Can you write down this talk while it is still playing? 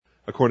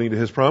According to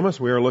his promise,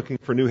 we are looking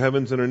for new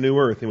heavens and a new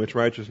earth in which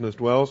righteousness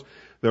dwells.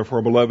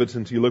 Therefore, beloved,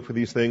 since you look for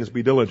these things,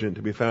 be diligent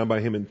to be found by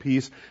him in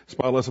peace,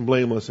 spotless and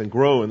blameless, and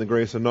grow in the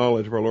grace and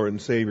knowledge of our Lord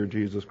and Savior,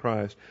 Jesus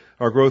Christ.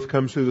 Our growth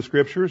comes through the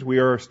Scriptures. We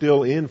are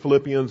still in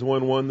Philippians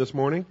 1:1 this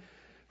morning.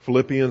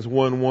 Philippians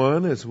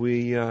 1:1 as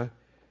we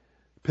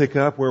pick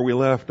up where we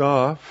left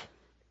off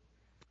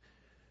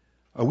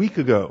a week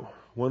ago.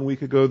 1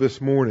 week ago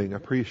this morning. I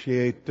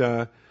appreciate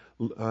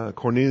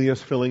Cornelius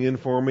filling in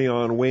for me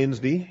on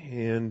Wednesday,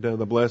 and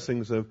the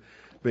blessings of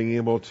being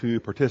able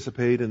to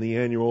participate in the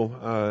annual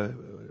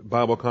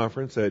Bible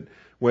conference at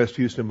West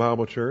Houston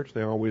Bible Church.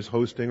 They're always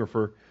hosting, or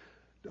for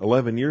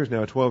 11 years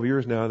now, 12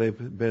 years now, they've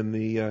been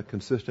the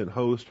consistent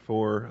host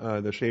for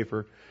the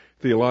Schaefer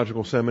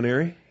Theological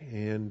Seminary,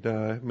 and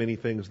many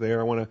things there.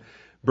 I want to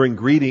bring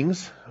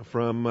greetings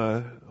from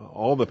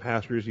all the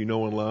pastors you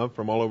know and love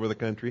from all over the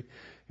country.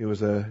 It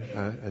was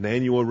an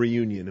annual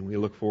reunion, and we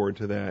look forward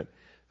to that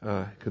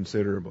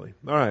considerably.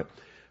 All right.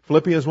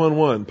 Philippians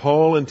 1:1,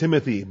 Paul and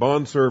Timothy,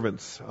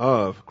 bondservants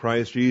of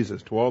Christ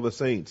Jesus, to all the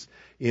saints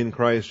in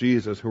Christ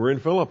Jesus who are in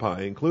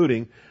Philippi,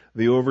 including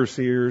the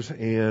overseers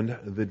and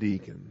the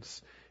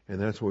deacons.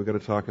 And that's what we're going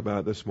to talk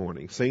about this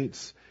morning.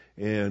 Saints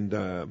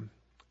and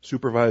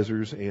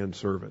supervisors and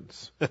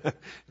servants,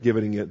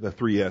 giving it the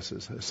 3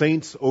 S's.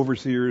 Saints,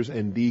 overseers,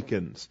 and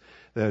deacons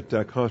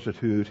that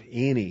constitute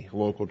any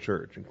local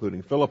church,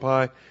 including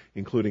Philippi,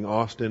 including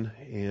Austin,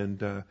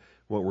 and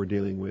what we're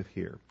dealing with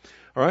here.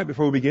 All right,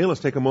 before we begin, let's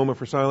take a moment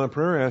for silent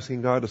prayer,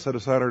 asking God to set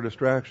aside our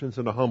distractions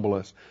and to humble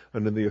us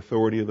under the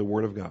authority of the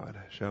Word of God.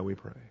 Shall we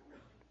pray?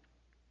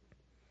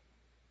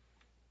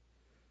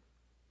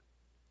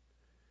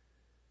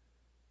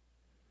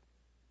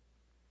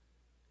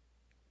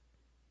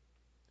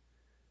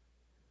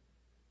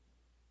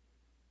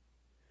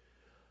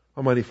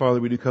 Almighty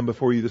Father, we do come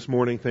before you this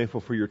morning,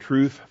 thankful for your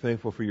truth,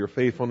 thankful for your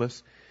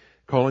faithfulness,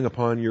 calling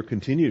upon your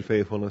continued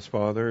faithfulness,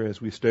 Father,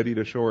 as we study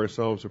to show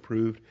ourselves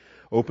approved.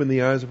 Open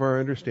the eyes of our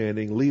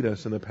understanding. Lead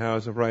us in the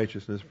paths of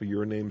righteousness for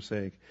your name's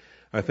sake.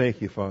 I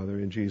thank you, Father,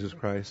 in Jesus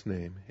Christ's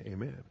name.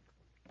 Amen.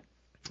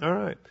 All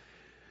right.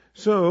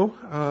 So,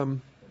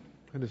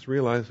 I just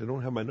realized I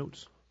don't have my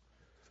notes.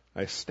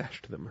 I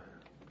stashed them.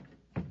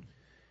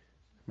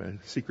 My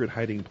secret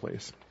hiding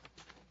place.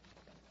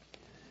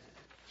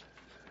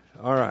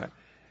 All right.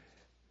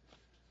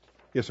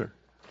 Yes, sir.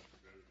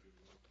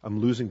 I'm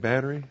losing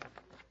battery.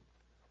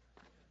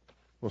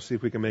 We'll see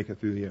if we can make it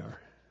through the hour.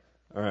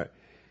 All right.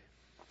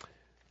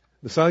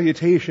 The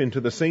salutation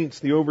to the saints,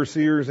 the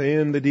overseers,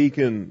 and the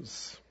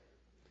deacons.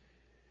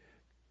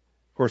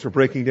 Of course, we're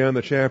breaking down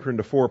the chapter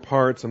into 4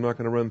 parts. I'm not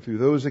going to run through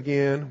those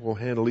again. We'll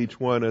handle each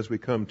one as we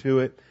come to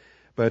it.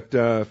 But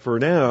for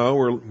now,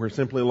 we're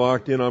simply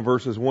locked in on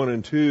verses 1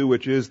 and 2,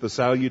 which is the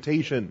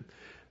salutation.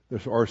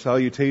 There are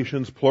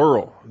salutations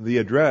plural, the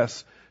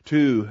address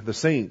to the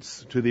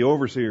saints, to the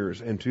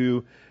overseers, and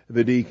to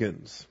the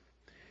deacons.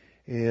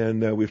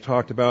 And we've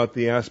talked about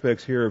the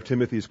aspects here of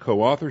Timothy's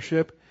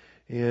co-authorship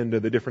and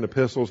the different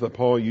epistles that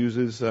Paul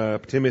uses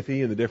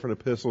Timothy and the different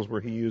epistles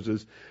where he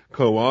uses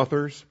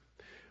co-authors.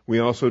 We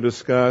also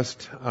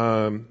discussed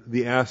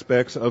the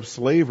aspects of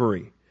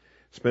slavery.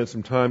 Spent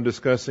some time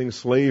discussing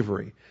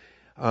slavery.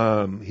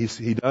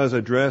 He does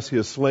address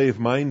his slave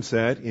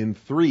mindset in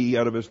 3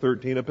 out of his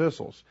 13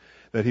 epistles,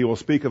 that he will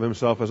speak of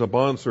himself as a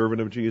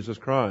bondservant of Jesus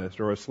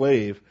Christ or a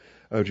slave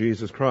of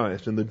Jesus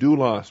Christ, and the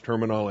doulos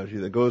terminology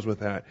that goes with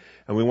that.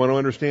 And we want to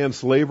understand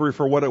slavery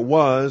for what it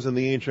was in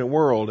the ancient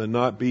world and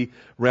not be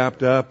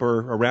wrapped up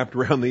or wrapped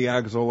around the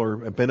axle or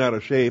bent out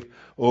of shape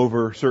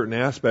over certain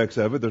aspects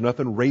of it. There's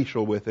nothing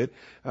racial with it.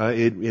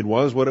 It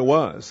was what it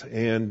was,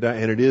 and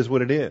it is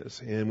what it is.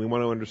 And we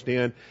want to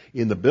understand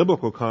in the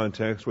biblical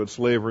context what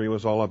slavery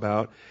was all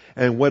about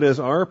and what is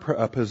our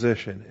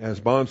position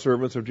as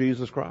bondservants of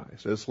Jesus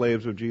Christ, as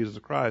slaves of Jesus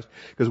Christ,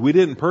 because we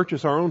didn't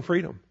purchase our own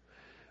freedom.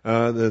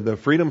 The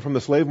freedom from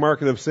the slave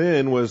market of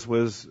sin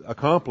was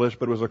accomplished,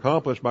 but it was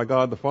accomplished by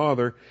God the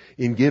Father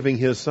in giving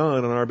His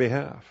Son on our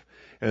behalf.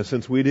 And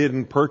since we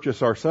didn't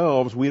purchase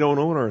ourselves, we don't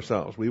own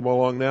ourselves. We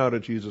belong now to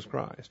Jesus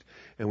Christ.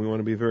 And we want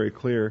to be very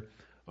clear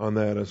on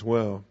that as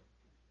well.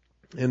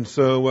 And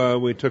so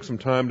we took some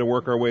time to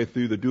work our way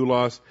through the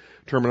doulos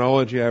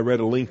terminology. I read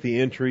a lengthy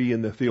entry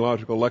in the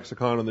Theological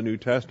Lexicon of the New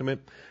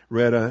Testament,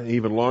 read an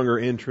even longer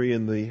entry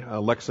in the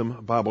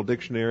Lexham Bible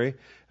Dictionary,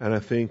 and I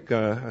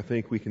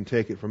think we can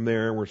take it from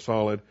there. We're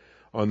solid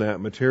on that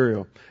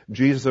material.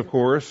 Jesus, of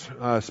course,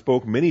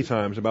 spoke many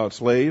times about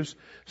slaves.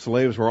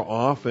 Slaves were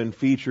often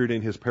featured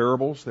in his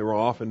parables. They were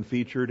often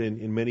featured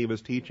in many of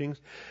his teachings.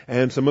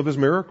 And some of his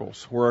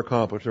miracles were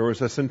accomplished. There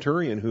was a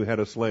centurion who had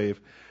a slave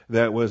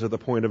that was at the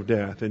point of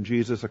death, and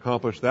Jesus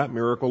accomplished that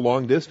miracle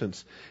long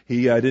distance.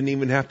 He didn't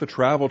even have to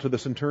travel to the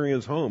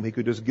centurion's home. He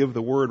could just give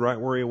the word right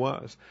where he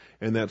was,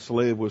 and that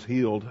slave was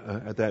healed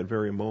at that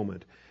very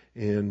moment.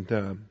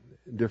 And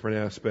different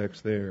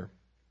aspects there.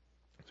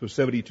 So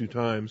 72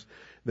 times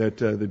that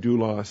the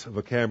doulos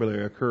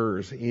vocabulary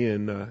occurs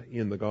in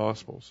the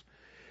Gospels.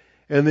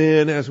 And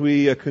then as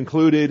we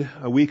concluded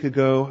a week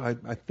ago,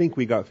 I think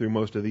we got through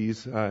most of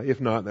these. If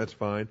not, that's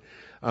fine.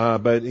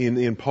 But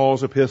in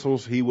Paul's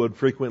epistles, he would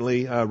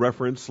frequently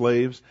reference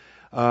slaves,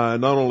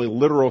 not only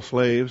literal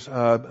slaves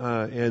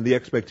and the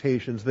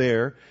expectations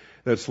there,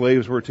 that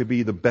slaves were to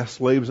be the best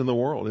slaves in the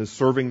world, is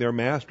serving their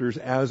masters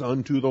as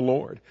unto the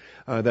Lord.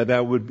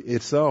 That would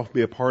itself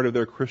be a part of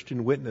their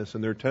Christian witness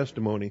and their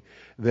testimony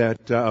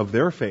that of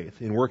their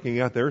faith in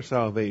working out their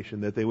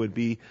salvation, that they would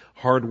be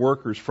hard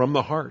workers from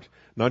the heart,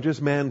 not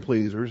just man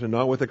pleasers and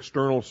not with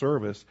external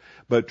service,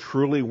 but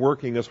truly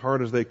working as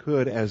hard as they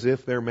could as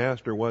if their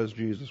master was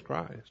Jesus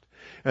Christ.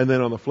 And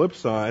then on the flip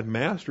side,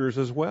 masters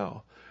as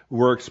well.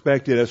 We're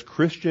expected as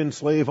Christian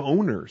slave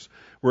owners,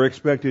 we're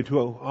expected to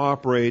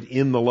operate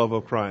in the love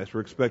of Christ.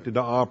 We're expected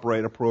to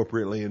operate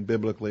appropriately and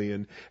biblically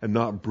and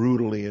not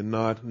brutally and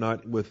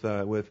not with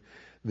the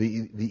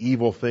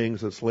evil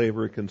things that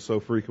slavery can so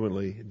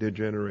frequently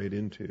degenerate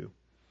into.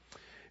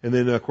 And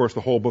then, of course,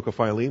 the whole book of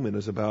Philemon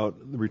is about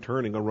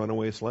returning a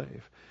runaway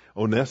slave.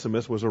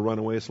 Onesimus was a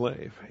runaway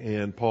slave,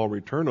 and Paul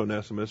returned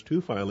Onesimus to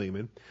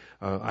Philemon,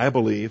 I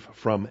believe,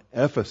 from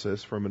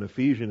Ephesus, from an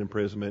Ephesian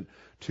imprisonment,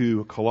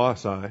 to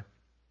Colossae,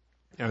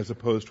 as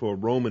opposed to a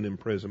Roman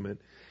imprisonment,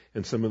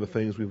 and some of the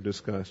things we've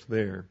discussed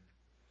there.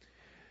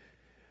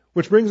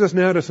 Which brings us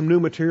now to some new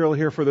material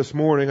here for this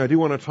morning. I do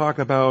want to talk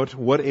about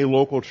what a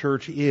local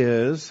church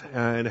is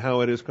and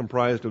how it is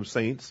comprised of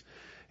saints,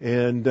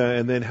 and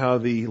then how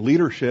the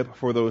leadership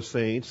for those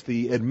saints,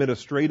 the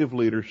administrative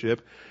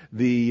leadership,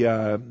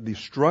 the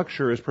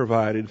structure is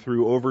provided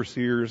through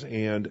overseers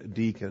and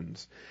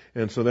deacons.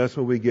 And so that's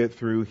what we get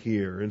through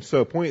here. And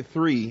so point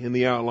 3 in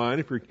the outline,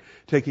 if you're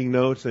taking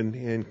notes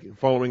and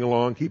following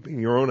along, keeping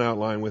your own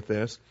outline with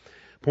this.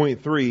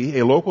 Point 3,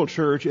 a local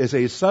church is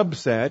a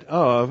subset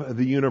of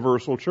the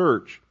universal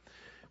church.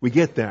 We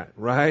get that,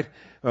 right?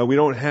 We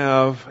don't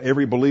have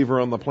every believer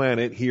on the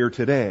planet here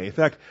today. In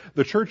fact,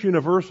 the church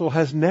universal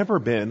has never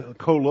been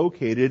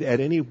co-located at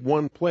any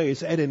one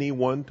place at any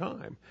one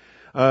time.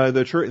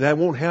 The church, that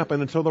won't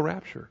happen until the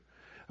rapture.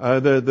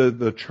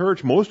 The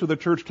church, most of the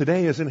church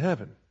today is in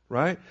heaven,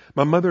 right?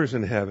 My mother's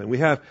in heaven. We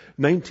have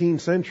 19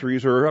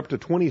 centuries or up to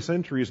 20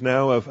 centuries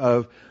now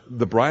of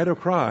the bride of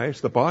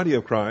Christ, the body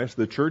of Christ,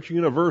 the church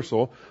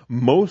universal,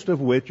 most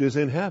of which is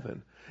in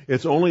heaven.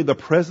 It's only the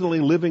presently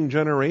living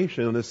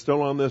generation that's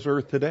still on this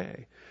earth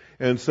today.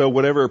 And so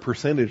whatever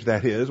percentage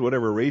that is,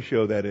 whatever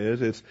ratio that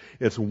is,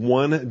 it's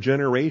one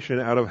generation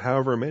out of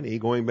however many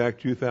going back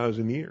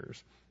 2,000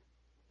 years.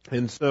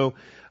 And so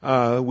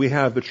we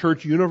have the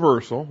church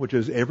universal, which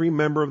is every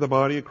member of the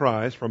body of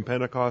Christ from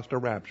Pentecost to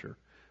rapture,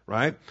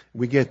 right?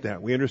 We get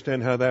that. We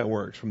understand how that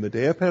works. From the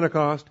day of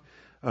Pentecost,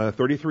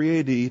 33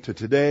 AD, to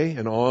today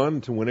and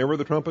on to whenever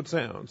the trumpet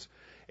sounds,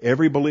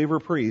 every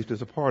believer priest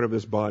is a part of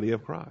this body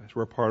of Christ.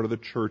 We're a part of the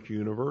church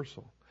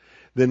universal.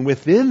 Then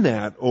within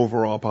that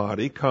overall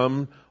body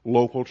come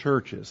local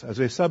churches as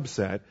a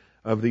subset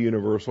of the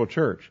universal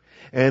church.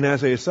 And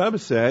as a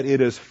subset,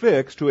 it is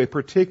fixed to a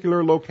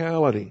particular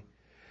locality.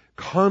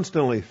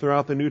 Constantly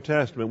throughout the New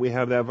Testament, we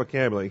have that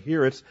vocabulary.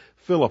 Here it's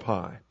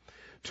Philippi.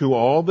 To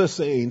all the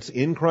saints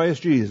in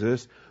Christ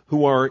Jesus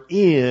who are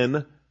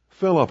in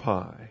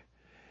Philippi.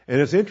 And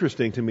it's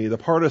interesting to me, the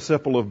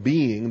participle of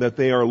being, that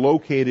they are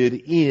located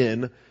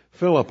in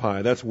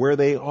Philippi. That's where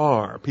they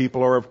are.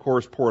 People are, of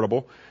course,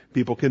 portable.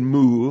 People can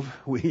move.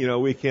 We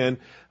can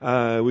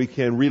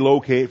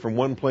relocate from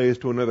one place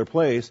to another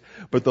place.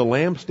 But the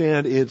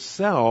lampstand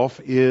itself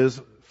is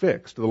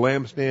fixed. The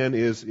lampstand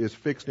is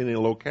fixed in a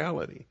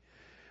locality.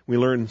 We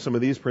learn some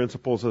of these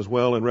principles as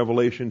well in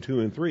Revelation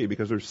 2 and 3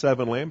 because there's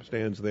 7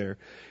 lampstands there.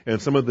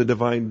 And some of the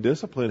divine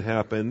discipline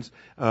happens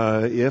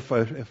if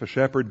a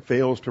shepherd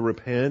fails to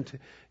repent,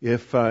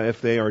 if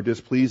they are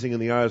displeasing in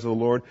the eyes of the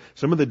Lord.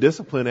 Some of the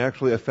discipline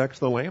actually affects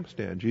the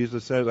lampstand.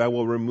 Jesus says, I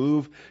will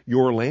remove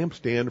your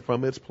lampstand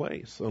from its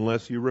place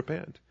unless you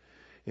repent.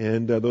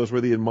 And those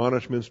were the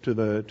admonishments to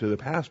the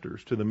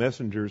pastors, to the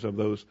messengers of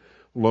those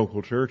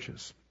local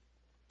churches.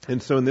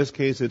 And so in this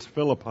case, it's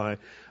Philippi.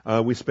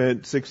 We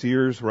spent 6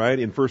 years, right,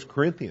 in 1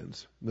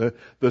 Corinthians,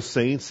 the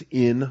saints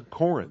in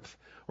Corinth,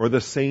 or the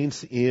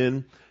saints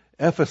in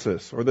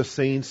Ephesus, or the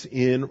saints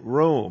in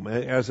Rome,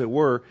 as it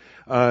were.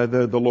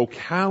 The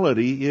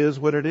locality is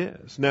what it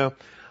is. Now,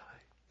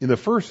 in the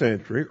first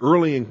century,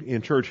 early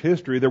in church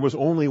history, there was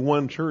only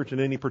one church in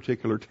any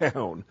particular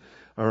town.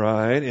 All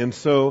right, and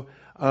so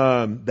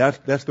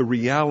that's the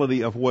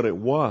reality of what it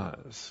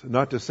was.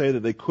 Not to say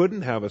that they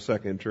couldn't have a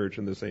second church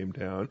in the same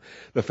town.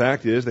 The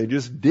fact is they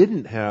just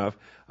didn't have,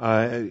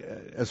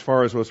 as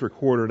far as what's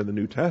recorded in the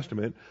New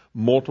Testament,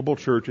 multiple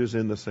churches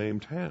in the same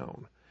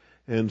town.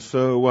 And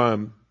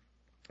so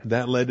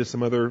that led to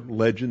some other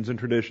legends and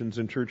traditions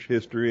in church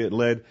history. It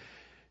led,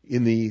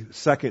 in the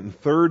 2nd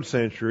and 3rd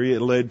century,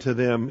 it led to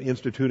them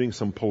instituting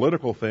some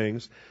political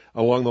things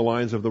along the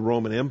lines of the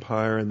Roman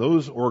Empire and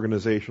those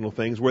organizational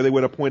things where they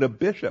would appoint a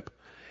bishop.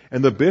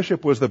 And the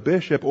bishop was the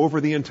bishop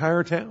over the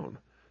entire town.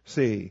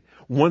 see.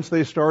 Once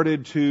they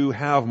started to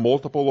have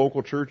multiple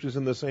local churches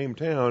in the same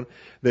town,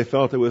 they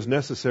felt it was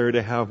necessary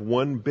to have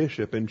one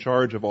bishop in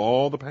charge of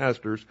all the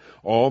pastors,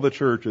 all the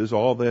churches,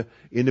 all the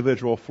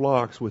individual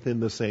flocks within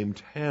the same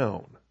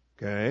town.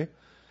 Okay?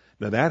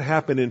 Now that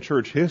happened in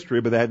church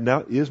history, but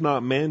that is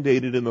not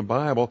mandated in the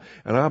Bible,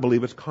 and I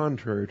believe it's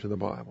contrary to the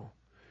Bible.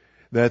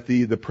 That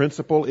the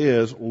principle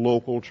is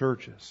local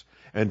churches.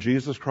 And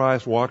Jesus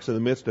Christ walks in the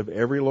midst of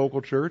every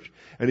local church,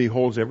 and He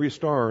holds every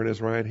star in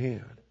His right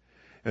hand.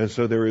 And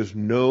so there is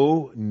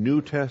no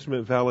New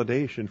Testament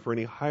validation for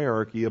any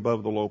hierarchy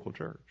above the local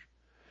church.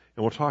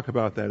 And we'll talk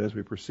about that as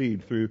we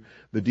proceed through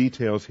the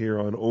details here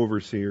on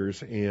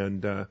overseers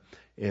and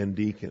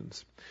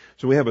deacons.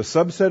 So we have a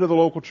subset of the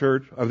local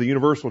church, of the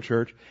universal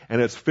church,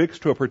 and it's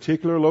fixed to a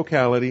particular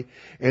locality,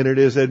 and it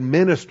is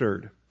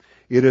administered.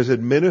 It is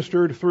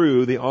administered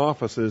through the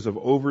offices of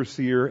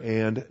overseer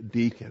and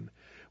deacon.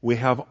 We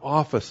have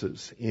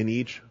offices in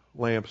each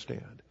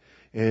lampstand.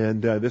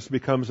 And this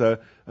becomes an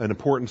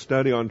important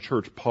study on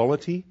church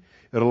polity.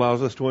 It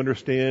allows us to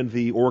understand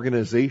the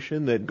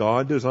organization that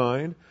God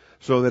designed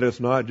so that it's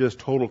not just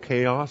total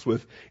chaos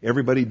with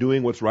everybody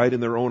doing what's right in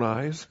their own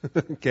eyes,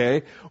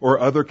 okay, or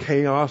other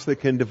chaos that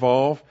can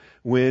devolve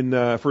when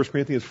 1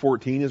 Corinthians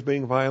 14 is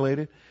being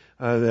violated,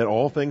 that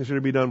all things are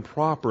to be done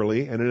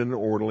properly and in an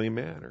orderly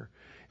manner.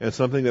 And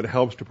something that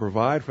helps to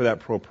provide for that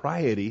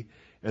propriety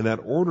and that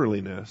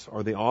orderliness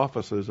are the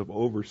offices of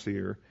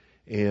overseer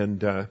and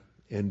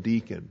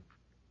deacon.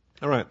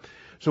 All right.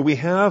 So we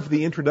have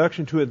the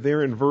introduction to it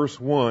there in verse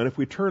 1. If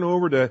we turn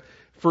over to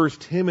 1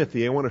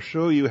 Timothy, I want to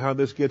show you how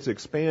this gets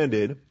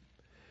expanded.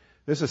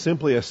 This is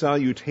simply a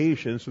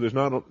salutation, so there's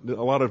not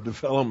a lot of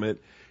development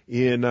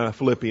in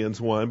Philippians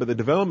 1, but the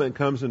development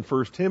comes in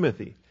 1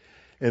 Timothy.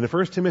 And in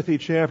 1 Timothy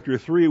chapter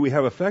 3, we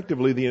have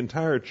effectively the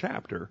entire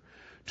chapter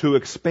to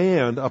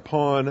expand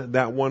upon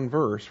that one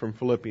verse from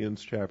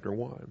Philippians chapter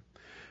 1.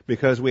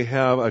 Because we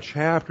have a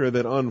chapter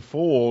that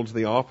unfolds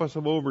the office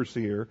of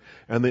overseer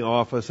and the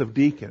office of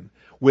deacon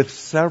with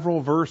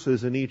several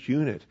verses in each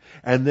unit.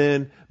 And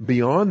then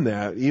beyond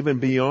that, even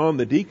beyond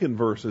the deacon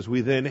verses,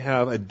 we then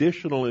have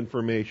additional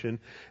information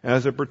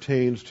as it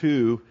pertains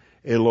to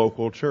a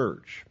local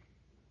church.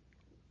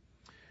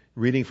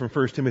 Reading from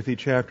 1 Timothy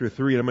chapter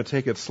 3, and I'm going to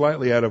take it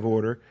slightly out of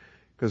order,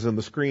 because on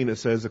the screen it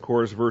says, of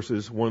course,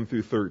 verses 1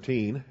 through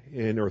 13,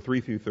 or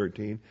 3 through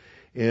 13,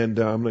 and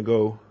I'm going to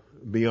go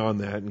beyond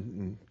that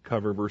and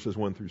cover verses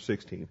 1 through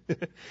 16.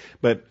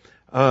 But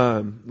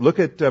look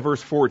at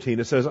verse 14.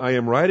 It says, I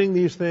am writing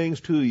these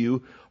things to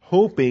you,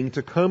 hoping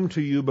to come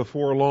to you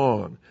before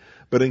long.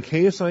 But in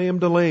case I am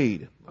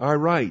delayed, I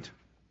write,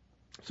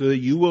 so that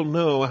you will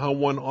know how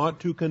one ought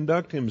to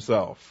conduct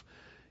himself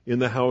in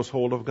the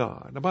household of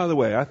God. Now, by the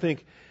way, I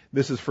think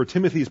this is for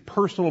Timothy's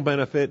personal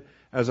benefit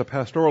as a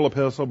pastoral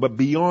epistle, but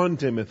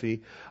beyond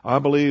Timothy, I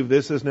believe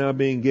this is now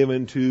being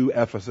given to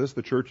Ephesus,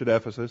 the church at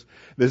Ephesus.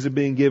 This is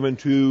being given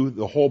to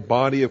the whole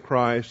body of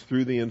Christ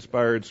through the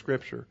inspired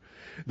Scripture.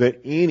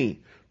 That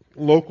any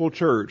local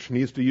church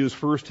needs to use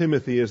 1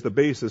 Timothy as the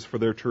basis for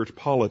their church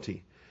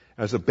polity,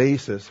 as a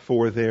basis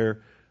for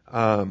their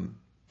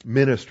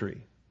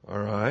ministry. All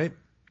right?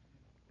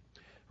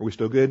 Are we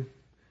still good?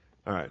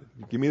 All right.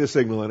 Give me the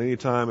signal at any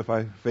time. If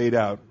I fade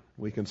out,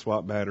 we can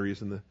swap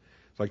batteries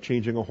it's like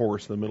changing a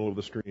horse in the middle of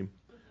the stream.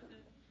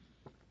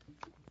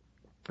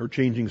 Or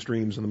changing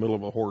streams in the middle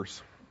of a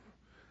horse.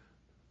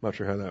 Not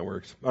sure how that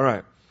works. All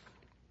right.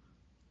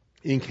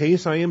 In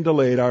case I am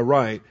delayed, I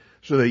write,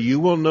 so that you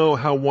will know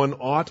how one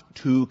ought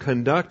to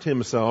conduct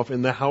himself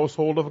in the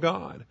household of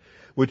God,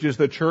 which is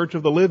the church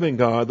of the living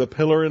God, the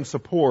pillar and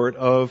support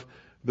of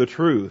the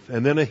truth.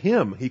 And then a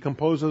hymn. He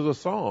composes a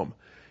psalm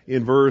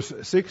in verse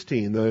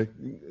 16, the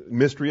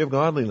mystery of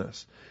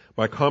godliness.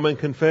 By common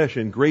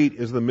confession, great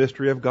is the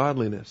mystery of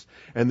godliness.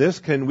 And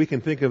we can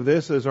think of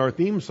this as our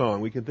theme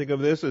song. We can think of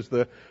this as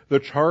the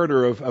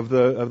charter of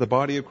the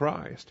body of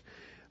Christ.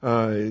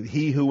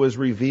 He who was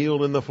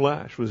revealed in the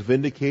flesh, was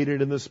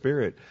vindicated in the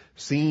spirit,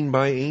 seen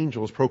by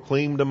angels,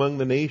 proclaimed among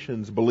the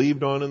nations,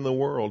 believed on in the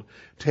world,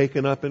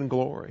 taken up in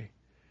glory.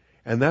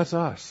 And that's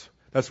us.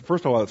 That's,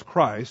 first of all, that's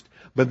Christ.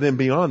 But then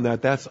beyond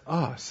that, that's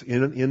us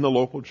in the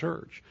local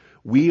church.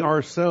 We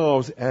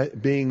ourselves,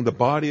 being the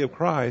body of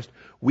Christ,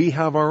 we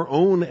have our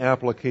own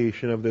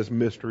application of this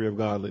mystery of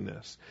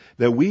godliness.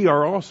 That we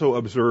are also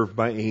observed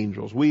by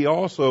angels. We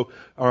also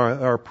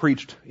are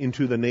preached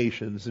into the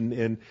nations,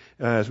 and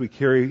as we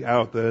carry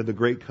out the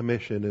Great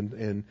Commission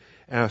and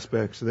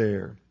aspects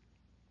there.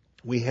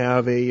 We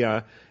have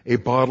a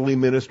bodily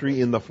ministry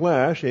in the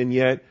flesh, and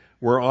yet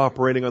we're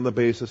operating on the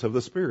basis of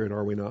the Spirit,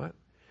 are we not?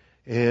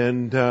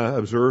 And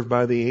observed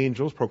by the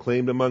angels,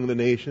 proclaimed among the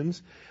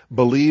nations,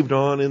 believed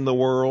on in the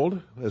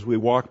world as we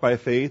walk by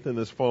faith in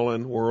this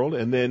fallen world,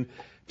 and then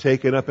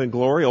taken up in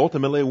glory.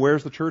 Ultimately,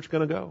 where's the church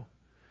going to go?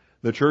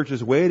 The church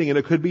is waiting, and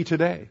it could be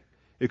today.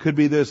 It could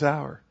be this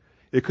hour.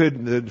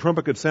 The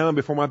trumpet could sound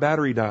before my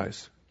battery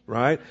dies,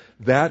 right?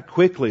 That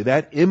quickly,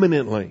 that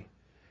imminently.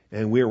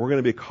 And we're going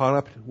to be caught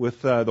up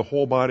with the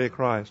whole body of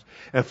Christ.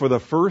 And for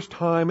the first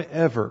time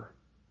ever,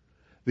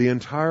 The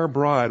entire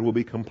bride will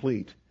be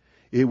complete.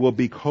 It will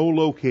be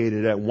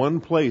co-located at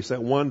one place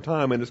at one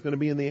time, and it's going to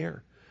be in the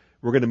air.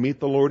 We're going to meet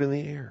the Lord in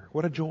the air.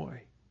 What a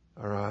joy.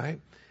 All right.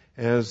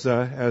 As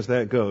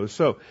that goes.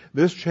 So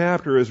this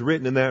chapter is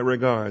written in that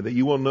regard, that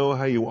you will know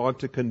how you ought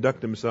to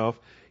conduct himself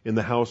in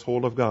the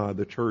household of God,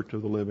 the church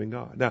of the living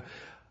God. Now,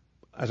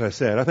 as I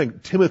said, I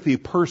think Timothy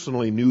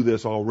personally knew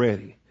this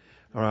already.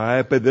 All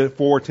right. But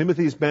for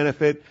Timothy's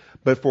benefit,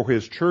 but for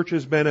his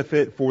church's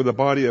benefit, for the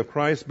body of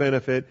Christ's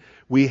benefit,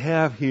 we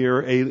have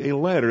here a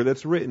letter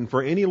that's written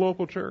for any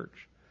local church.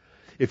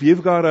 If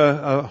you've got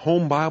a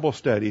home Bible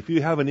study, if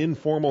you have an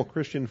informal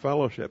Christian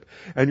fellowship,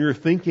 and you're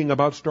thinking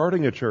about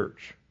starting a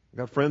church, I've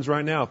got friends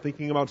right now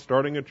thinking about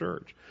starting a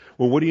church.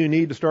 Well, what do you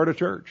need to start a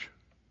church?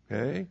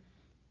 Okay.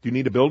 Do you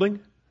need a building?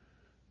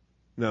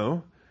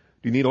 No.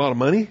 Do you need a lot of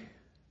money?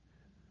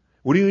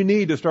 What do you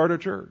need to start a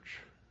church?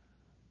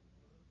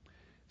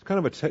 It's kind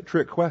of a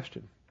trick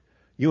question.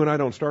 You and I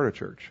don't start a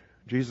church.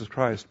 Jesus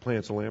Christ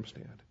plants a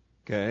lampstand.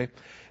 Okay?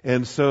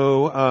 And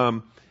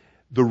so,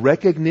 the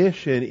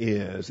recognition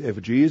is,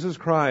 if Jesus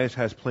Christ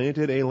has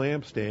planted a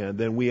lampstand,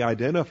 then we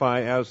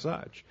identify as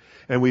such.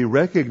 And we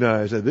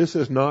recognize that this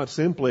is not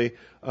simply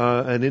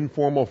an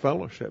informal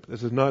fellowship.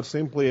 This is not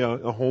simply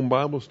a home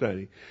Bible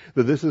study.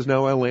 That this is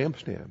now a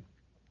lampstand.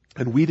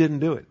 And we didn't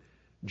do it.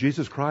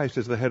 Jesus Christ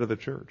is the head of the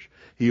church.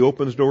 He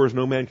opens doors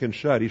no man can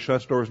shut. He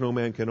shuts doors no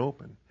man can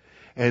open.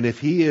 And if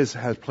he has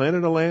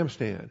planted a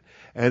lampstand,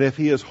 and if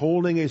he is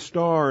holding a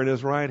star in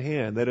his right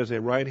hand, that is a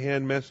right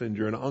hand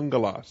messenger, an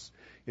angelos,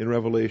 in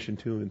Revelation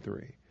 2 and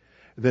 3,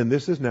 then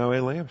this is now a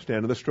lampstand.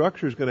 And the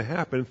structure is going to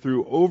happen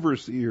through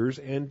overseers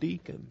and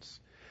deacons.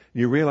 And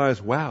you realize,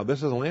 wow, this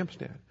is a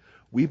lampstand.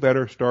 We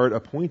better start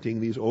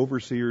appointing these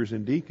overseers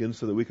and deacons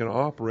so that we can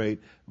operate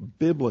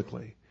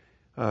biblically,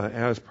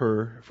 as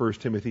per 1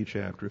 Timothy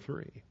chapter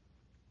 3.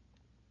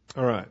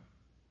 All right.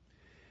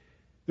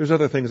 There's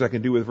other things I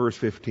can do with verse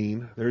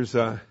 15.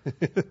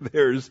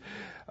 There's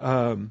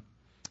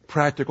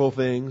practical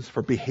things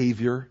for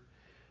behavior,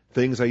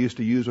 things I used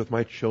to use with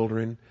my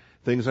children,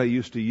 things I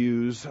used to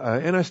use,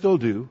 and I still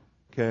do.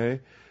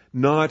 Okay,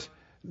 not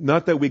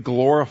that we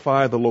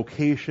glorify the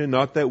location,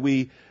 not that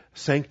we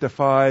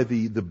sanctify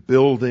the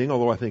building,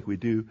 although I think we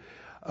do.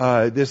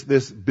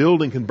 This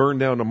building can burn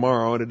down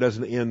tomorrow, and it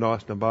doesn't end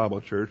Austin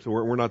Bible Church. So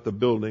we're not the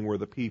building, we're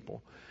the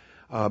people.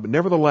 But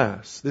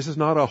nevertheless, this is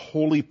not a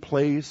holy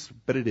place,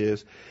 but it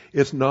is.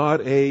 It's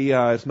not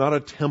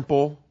a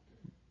temple.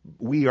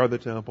 We are the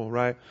temple,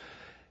 right?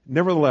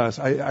 Nevertheless,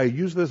 I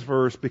use this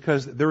verse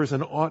because there is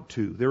an ought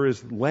to. There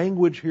is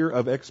language here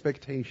of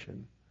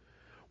expectation.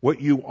 What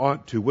you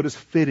ought to, what is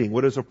fitting,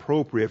 what is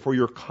appropriate for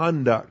your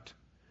conduct.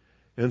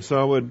 And so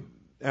I would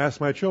ask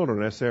my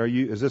children, I say,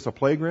 is this a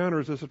playground or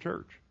is this a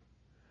church?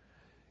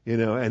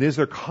 And is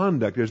there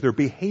conduct, is there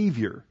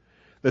behavior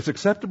that's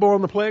acceptable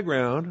on the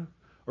playground,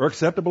 or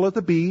acceptable at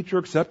the beach, or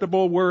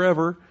acceptable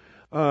wherever,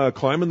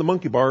 climbing the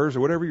monkey bars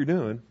or whatever you're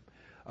doing.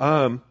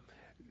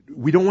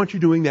 We don't want you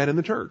doing that in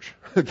the church,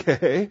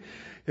 okay?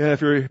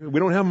 And we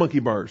don't have monkey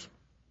bars.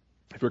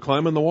 If you're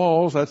climbing the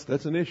walls,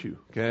 that's an issue,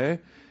 okay? And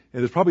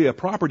there's probably a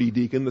property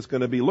deacon that's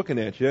going to be looking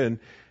at you and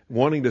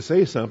wanting to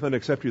say something,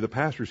 except you're the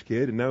pastor's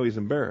kid, and now he's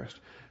embarrassed.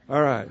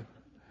 All right.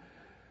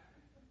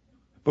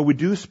 But we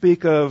do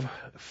speak of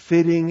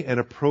fitting and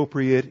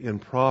appropriate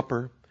and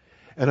proper.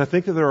 And I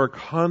think that there are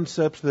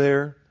concepts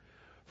there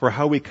for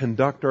how we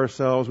conduct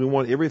ourselves. We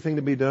want everything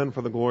to be done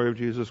for the glory of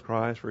Jesus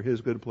Christ, for His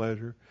good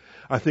pleasure.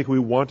 I think we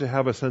want to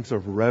have a sense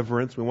of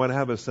reverence. We want to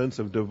have a sense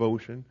of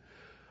devotion.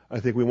 I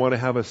think we want to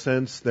have a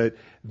sense that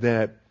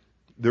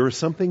there is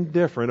something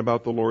different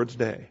about the Lord's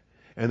Day.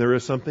 And there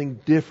is something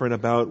different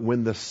about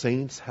when the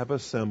saints have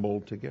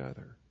assembled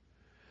together.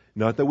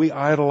 Not that we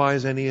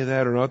idolize any of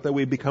that, or not that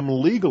we become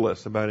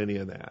legalists about any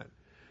of that,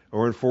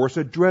 or enforce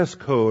a dress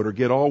code, or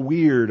get all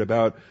weird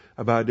about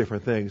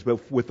different things.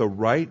 But with the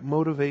right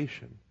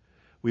motivation,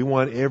 we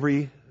want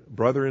every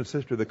brother and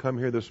sister that come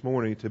here this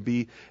morning to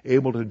be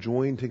able to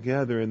join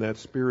together in that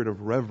spirit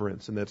of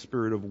reverence and that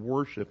spirit of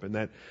worship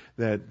and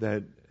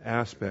that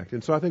aspect.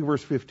 And so I think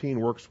verse 15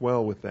 works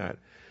well with that.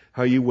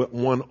 How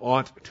one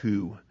ought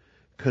to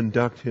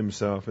conduct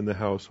himself in the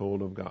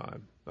household of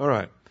God. All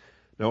right.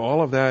 Now,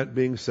 all of that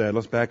being said,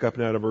 let's back up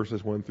now to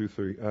verses 1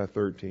 through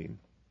 13.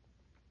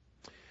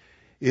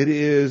 It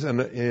is,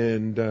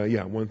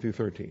 1 through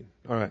 13.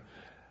 All right.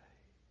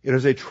 It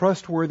is a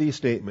trustworthy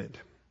statement.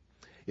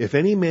 If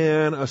any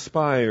man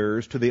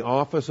aspires to the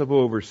office of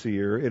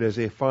overseer, it is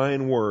a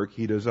fine work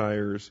he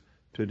desires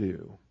to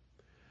do.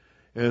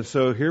 And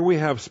so here we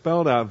have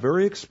spelled out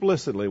very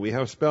explicitly, we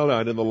have spelled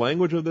out in the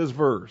language of this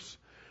verse,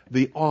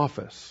 the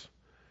office.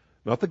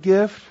 Not the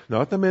gift,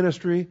 not the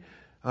ministry,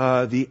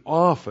 the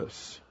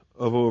office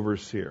of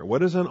overseer.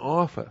 What is an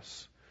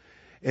office?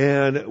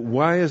 And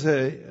why is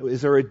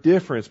there a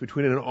difference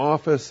between an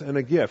office and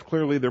a gift?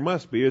 Clearly there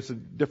must be. It's a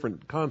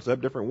different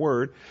concept, different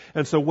word.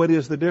 And so what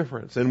is the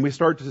difference? And we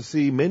start to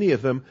see many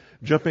of them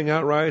jumping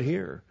out right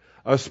here.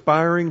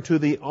 Aspiring to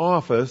the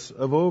office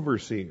of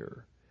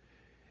overseer.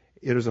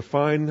 it is a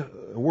fine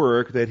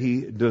work that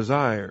he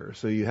desires.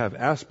 So you have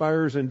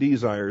aspires and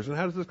desires. And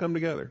how does this come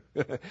together?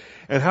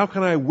 And how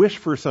can I wish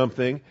for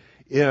something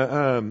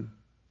in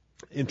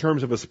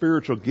terms of a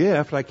spiritual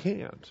gift? I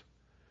can't.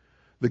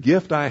 The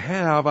gift I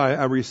have,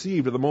 I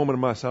received at the moment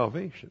of my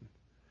salvation.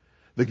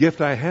 The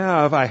gift I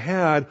have, I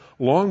had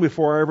long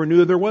before I ever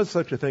knew there was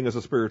such a thing as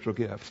a spiritual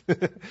gift.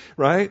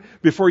 Right?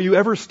 Before you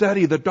ever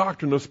study the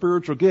doctrine of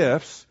spiritual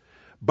gifts,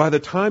 by the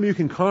time you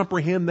can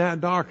comprehend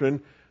that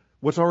doctrine,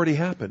 what's already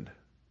happened?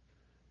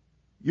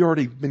 You've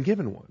already been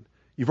given one.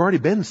 You've already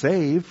been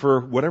saved for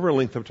whatever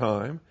length of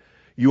time.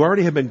 You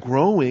already have been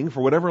growing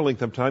for whatever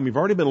length of time. You've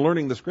already been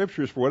learning the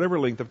scriptures for whatever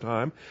length of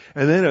time.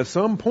 And then at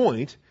some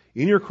point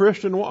in your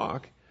Christian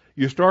walk,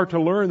 you start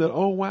to learn that,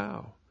 oh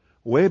wow,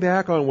 way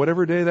back on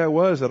whatever day that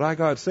was that I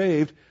got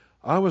saved,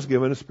 I was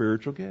given a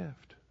spiritual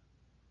gift.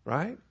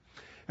 Right?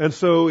 And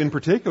so in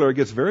particular, it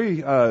gets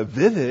very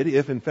vivid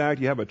if in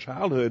fact you have a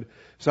childhood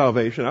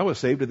salvation. I was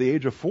saved at the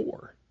age of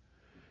 4.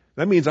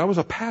 That means I was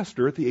a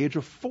pastor at the age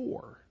of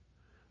 4.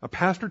 A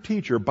pastor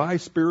teacher by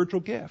spiritual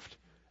gift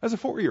as a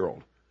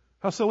 4-year-old.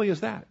 How silly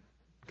is that?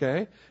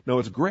 Okay? No,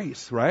 it's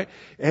grace, right?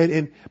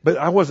 But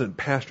I wasn't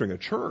pastoring a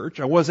church.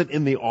 I wasn't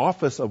in the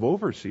office of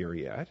overseer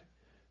yet.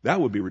 That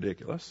would be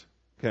ridiculous.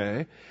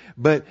 Okay?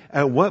 But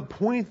at what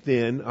point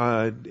then,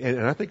 and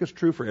I think it's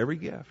true for every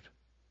gift,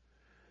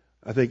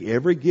 I think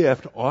every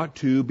gift ought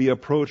to be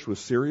approached with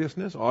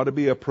seriousness, ought to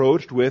be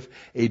approached with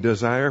a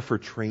desire for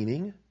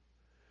training.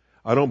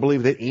 I don't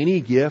believe that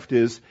any gift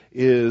is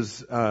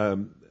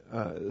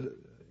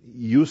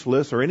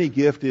useless, or any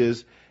gift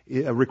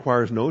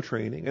requires no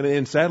training.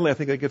 And sadly, I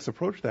think it gets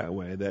approached that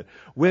way. That,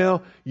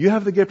 well, you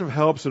have the gift of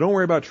help, so don't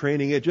worry about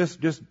training it.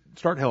 Just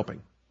start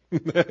helping.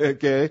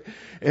 Okay,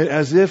 and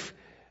as if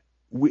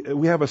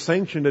we have a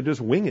sanction to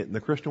just wing it in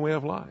the Christian way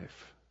of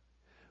life,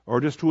 or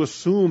just to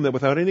assume that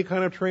without any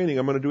kind of training,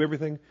 I'm going to do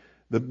everything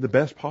the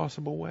best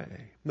possible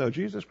way. No,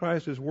 Jesus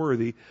Christ is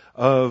worthy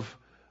of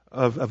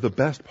the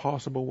best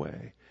possible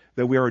way,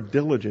 that we are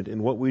diligent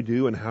in what we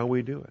do and how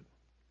we do it.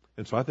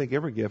 And so I think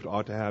every gift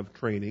ought to have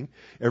training.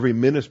 Every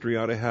ministry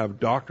ought to have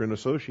doctrine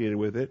associated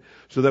with it,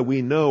 so that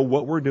we know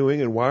what we're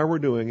doing and why we're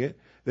doing it.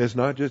 That it's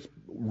not just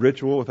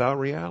ritual without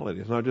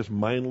reality. It's not just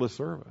mindless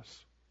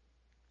service.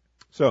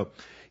 So,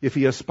 if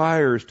he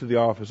aspires to the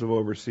office of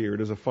overseer,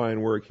 it is a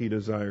fine work he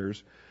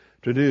desires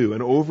to do.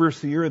 An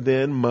overseer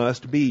then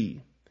must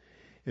be.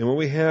 And what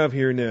we have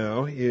here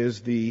now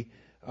is the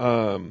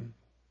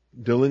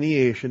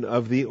delineation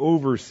of the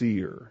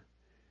overseer.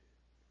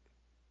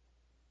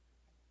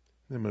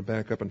 I'm going to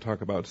back up and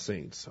talk about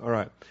saints. All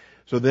right.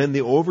 So then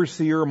the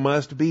overseer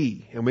must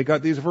be. And we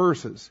got these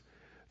verses.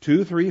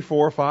 2, 3,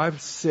 4,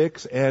 5,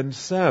 6, and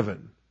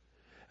 7.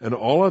 And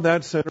all of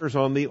that centers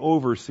on the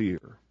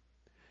overseer.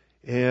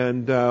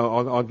 And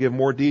I'll give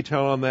more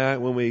detail on that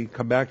when we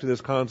come back to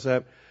this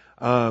concept.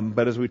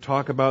 But as we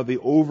talk about the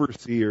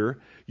overseer,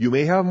 you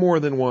may have more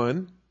than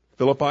one.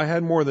 Philippi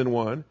had more than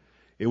one.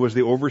 It was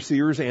the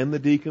overseers and the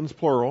deacons,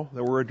 plural,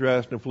 that were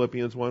addressed in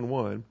Philippians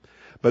 1:1.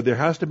 But there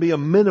has to be a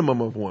minimum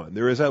of one.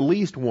 There is at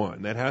least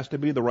one. That has to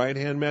be the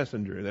right-hand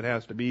messenger. That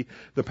has to be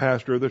the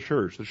pastor of the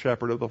church, the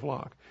shepherd of the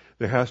flock.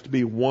 There has to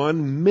be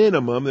one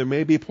minimum. There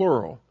may be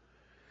plural.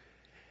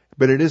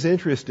 But it is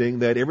interesting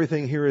that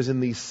everything here is in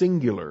the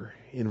singular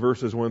in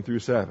verses 1 through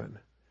 7.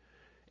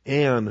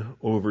 An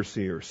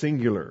overseer,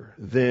 singular,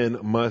 then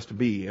must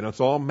be. And it's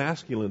all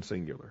masculine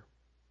singular.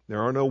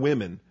 There are no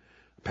women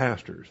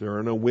pastors. There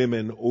are no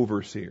women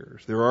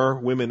overseers. There are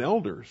women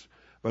elders,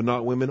 but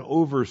not women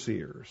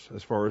overseers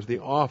as far as the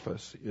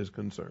office is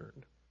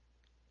concerned.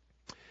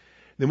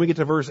 Then we get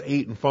to verse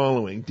 8 and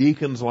following.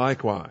 Deacons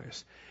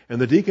likewise. And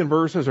the deacon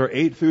verses are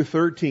 8 through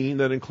 13.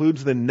 That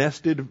includes the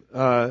nested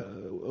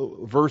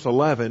verse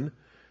 11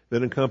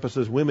 that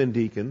encompasses women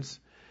deacons.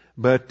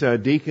 But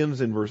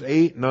deacons in verse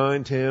 8,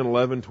 9, 10,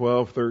 11,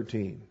 12,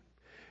 13.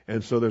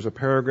 And so there's a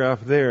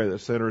paragraph there that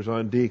centers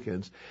on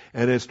deacons.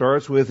 And it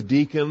starts with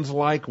deacons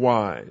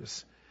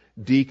likewise.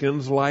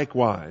 Deacons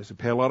likewise.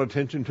 Pay a lot of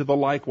attention to the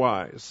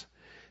likewise,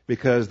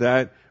 because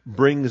that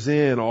brings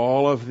in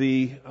all of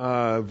the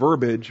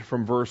verbiage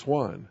from verse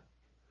 1.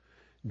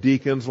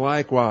 Deacons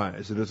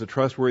likewise. It is a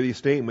trustworthy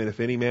statement. If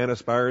any man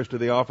aspires to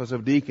the office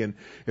of deacon,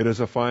 it is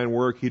a fine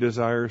work he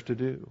desires to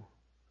do.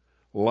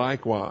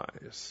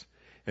 Likewise.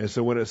 And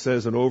so when it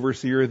says an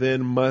overseer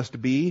then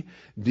must be,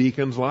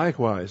 deacons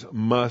likewise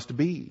must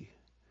be.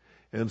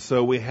 And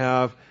so we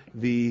have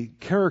the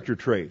character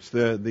traits,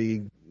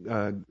 the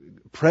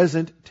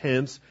present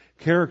tense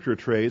character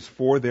traits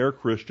for their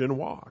Christian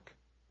walk.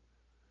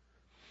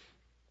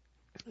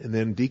 And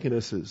then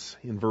deaconesses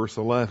in verse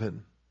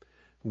 11.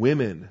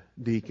 Women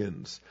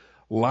deacons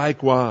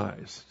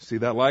likewise. See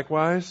that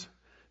likewise?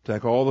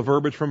 Take all the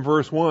verbiage from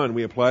verse 1.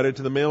 We applied it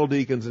to the male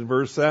deacons in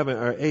verse 7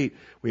 or 8.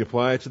 We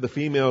apply it to the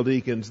female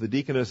deacons, the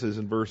deaconesses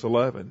in verse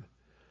 11.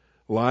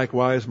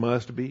 Likewise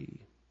must be.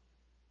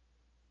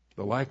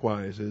 The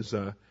likewise is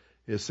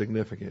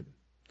significant.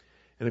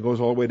 And it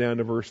goes all the way down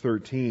to verse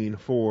 13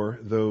 for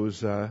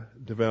those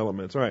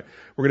developments. All right,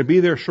 we're going to be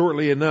there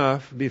shortly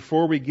enough.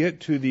 Before we get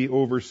to the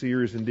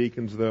overseers and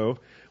deacons, though,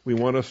 we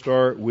want to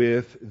start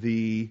with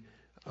the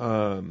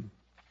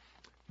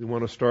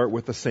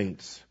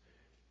saints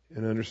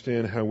and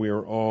understand how we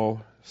are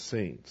all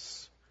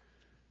saints.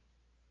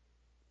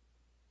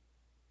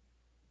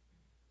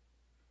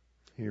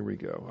 Here we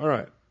go. All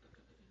right.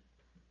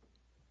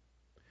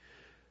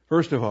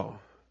 First of all,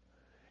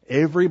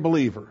 every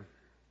believer,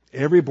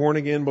 every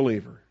born-again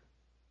believer,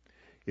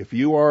 if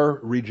you are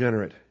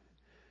regenerate,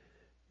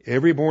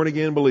 every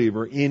born-again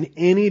believer in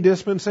any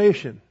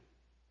dispensation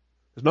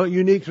is not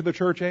unique to the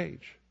church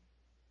age.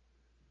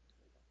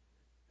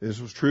 This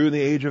was true in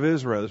the age of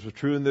Israel. This was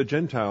true in the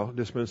Gentile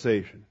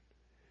dispensation.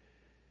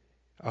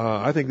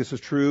 I think this is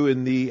true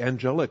in the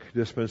angelic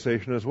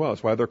dispensation as well.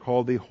 That's why they're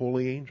called the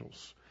holy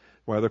angels,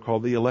 why they're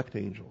called the elect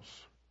angels.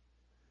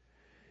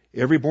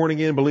 Every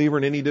born-again believer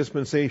in any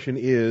dispensation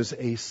is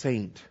a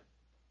saint.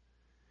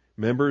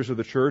 Members of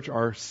the church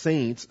are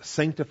saints,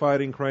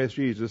 sanctified in Christ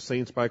Jesus,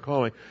 saints by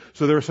calling.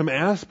 So there are some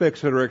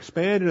aspects that are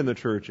expanded in the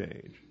church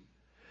age.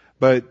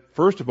 But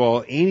first of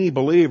all, any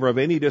believer of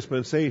any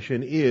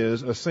dispensation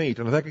is a saint.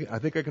 And I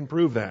think I can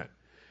prove that.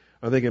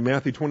 I think in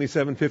Matthew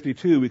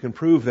 27:52 we can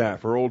prove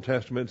that for Old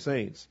Testament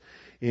saints.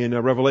 In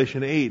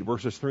Revelation 8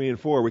 verses 3 and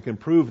 4 we can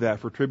prove that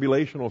for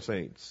tribulational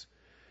saints,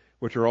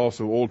 which are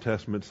also Old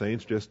Testament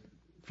saints, just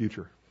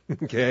future.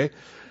 Okay?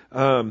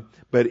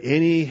 But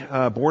any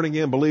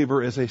born-again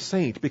believer is a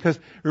saint. Because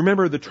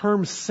remember, the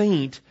term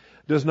saint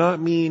does not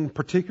mean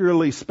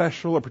particularly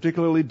special or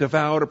particularly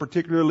devout or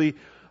particularly,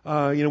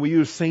 we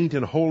use saint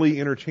and holy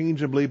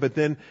interchangeably, but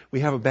then we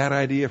have a bad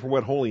idea for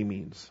what holy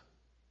means.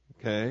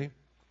 Okay?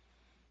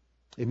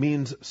 It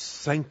means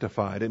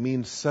sanctified. It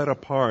means set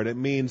apart. It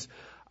means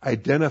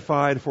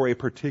identified for a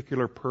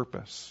particular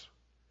purpose.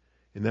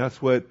 And that's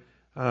what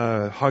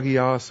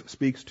hagios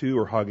speaks to,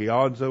 or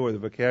hagiadzo, or the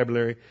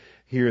vocabulary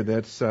here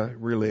that's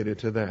related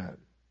to that.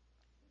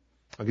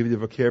 I'll give you the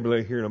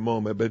vocabulary here in a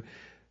moment, but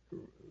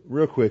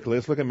real quickly,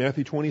 let's look at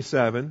Matthew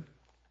 27.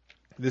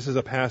 This is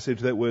a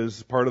passage that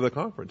was part of the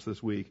conference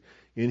this week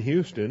in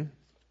Houston,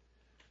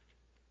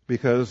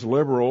 because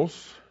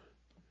liberals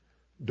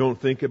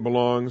don't think it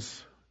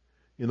belongs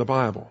in the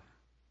Bible.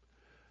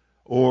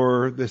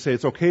 Or they say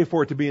it's okay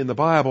for it to be in the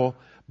Bible,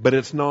 but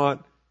it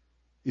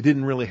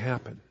didn't really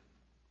happen.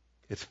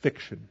 It's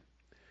fiction.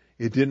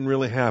 It didn't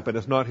really happen.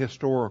 It's not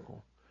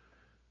historical.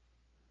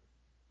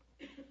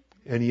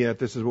 And yet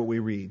this is what we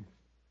read.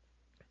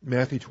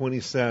 Matthew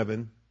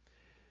 27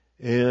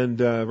 and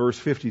verse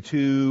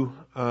 52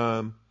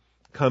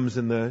 comes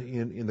in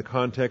the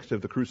context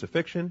of the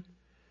crucifixion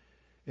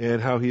and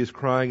how he is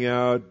crying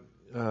out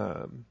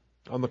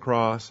on the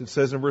cross. It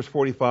says in verse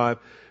 45,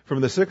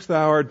 "From the 6th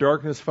hour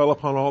darkness fell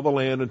upon all the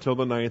land until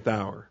the 9th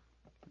hour.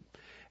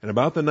 And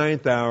about the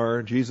 9th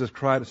hour Jesus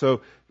cried."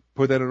 So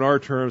put that in our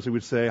terms, we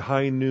would say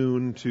high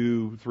noon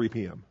to 3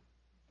 p.m.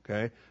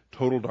 Okay?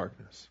 Total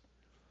darkness.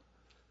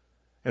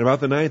 "And about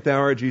the 9th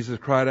hour, Jesus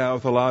cried out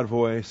with a loud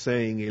voice,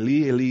 saying,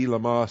 Eli, Eli,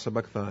 lama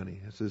sabachthani."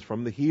 This is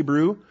from the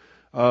Hebrew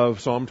of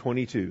Psalm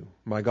 22.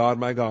 My God,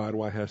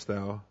 why hast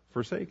thou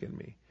forsaken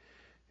me?"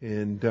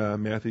 And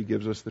Matthew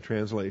gives us the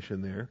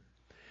translation there.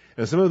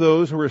 And some of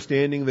those who were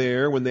standing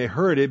there, when they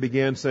heard it,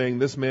 began saying,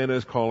 "This man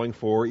is calling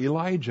for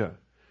Elijah."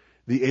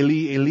 The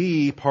Eli,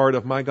 Eli part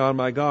of my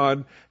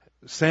God,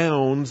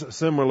 sounds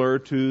similar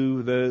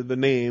to the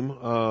name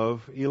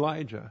of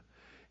Elijah.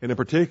 And in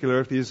particular,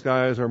 if these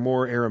guys are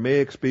more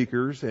Aramaic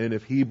speakers, and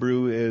if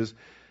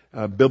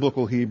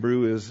biblical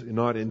Hebrew is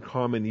not in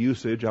common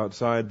usage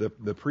outside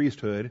the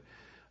priesthood,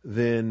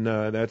 then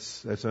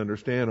that's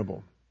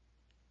understandable.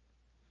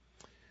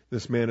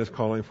 This man is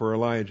calling for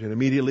Elijah. And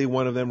immediately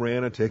one of them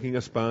ran, and taking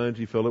a sponge,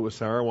 he filled it with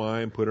sour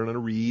wine, put it on a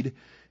reed,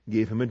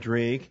 gave him a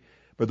drink.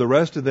 But the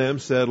rest of them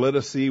said, "Let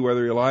us see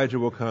whether Elijah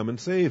will come and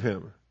save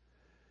him."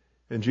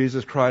 And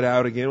Jesus cried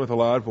out again with a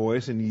loud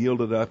voice and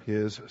yielded up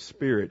his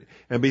spirit.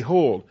 And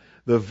behold,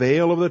 the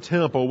veil of the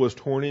temple was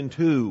torn in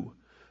two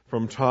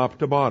from top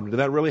to bottom. Did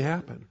that really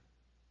happen?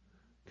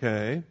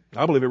 Okay.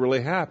 I believe it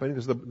really happened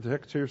because the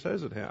text here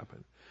says it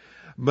happened.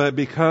 But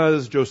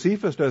because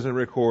Josephus doesn't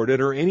record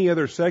it, or any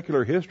other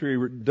secular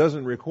history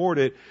doesn't record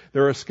it,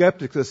 there are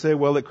skeptics that say,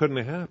 well, it couldn't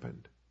have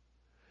happened.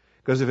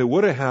 Because if it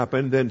would have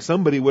happened, then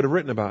somebody would have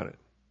written about it.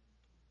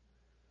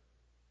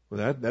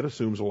 Well, that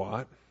assumes a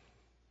lot.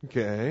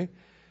 Okay.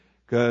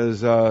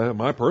 Because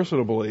my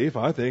personal belief,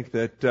 I think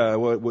that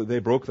they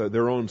broke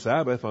their own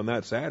Sabbath on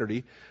that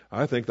Saturday.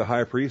 I think the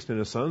high priest and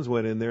his sons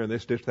went in there and they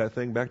stitched that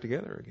thing back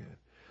together again.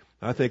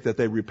 I think that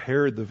they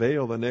repaired the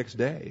veil the next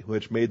day,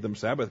 which made them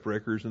Sabbath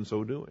breakers in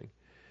so doing.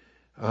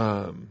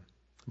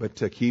 But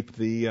to keep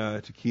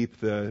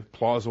the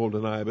plausible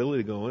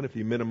deniability going, if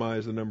you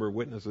minimize the number of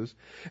witnesses,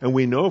 and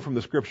we know from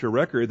the scripture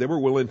record they were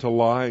willing to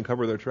lie and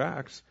cover their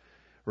tracks,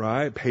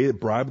 right?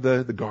 Bribe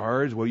the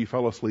guards. Well, you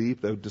fell asleep.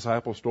 The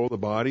disciples stole the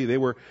body. They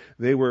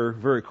were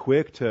very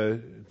quick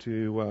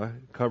to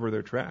cover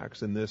their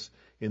tracks in this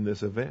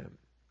event.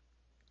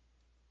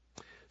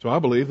 So I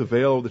believe the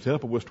veil of the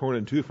temple was torn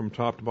in two from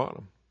top to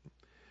bottom.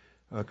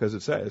 Because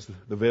it says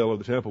the veil of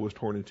the temple was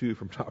torn in two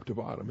from top to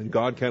bottom. And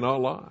God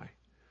cannot lie.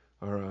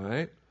 All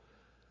right?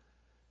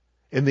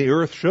 And the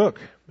earth shook,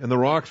 and the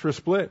rocks were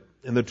split,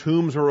 and the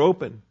tombs were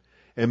open.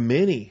 And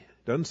many,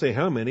 doesn't say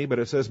how many, but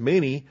it says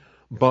many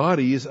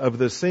bodies of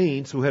the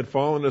saints who had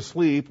fallen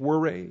asleep were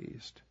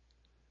raised.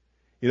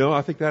 You know,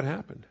 I think that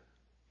happened.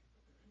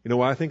 You know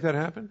why I think that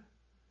happened?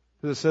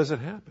 Because it says it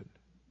happened.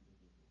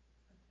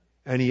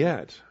 And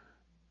yet,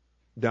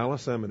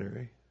 Dallas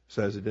Seminary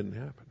says it didn't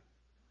happen.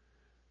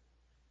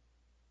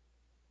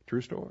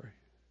 True story.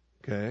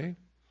 Okay?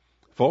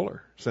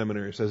 Fuller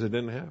Seminary says it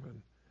didn't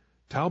happen.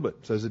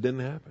 Talbot says it didn't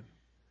happen.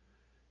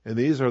 And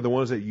these are the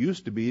ones that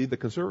used to be the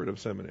conservative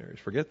seminaries.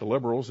 Forget the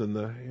liberals and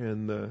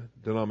the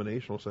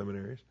denominational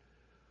seminaries.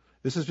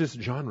 This is just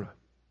genre.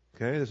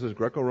 Okay? This is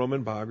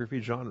Greco-Roman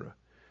biography genre.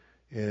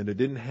 And it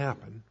didn't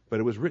happen, but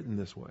it was written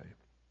this way.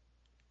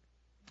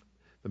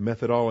 The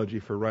methodology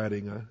for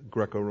writing a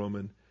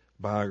Greco-Roman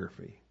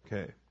biography.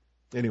 Okay.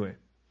 Anyway.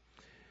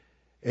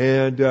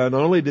 And not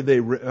only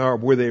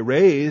were they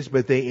raised,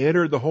 but they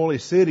entered the holy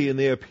city and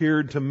they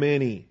appeared to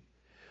many.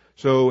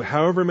 So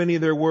however many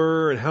there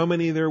were and how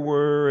many there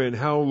were and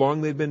how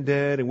long they'd been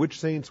dead and which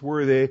saints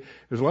were they,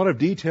 there's a lot of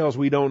details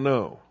we don't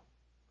know.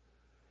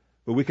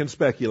 But we can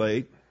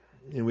speculate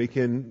and we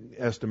can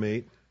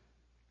estimate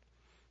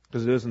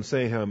because it doesn't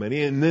say how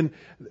many. And then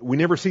we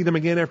never see them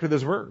again after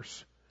this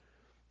verse.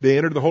 They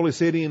entered the holy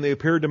city and they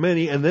appeared to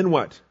many, and then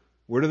what?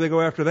 Where do they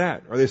go after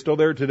that? Are they still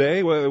there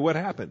today? What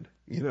happened?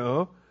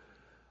 You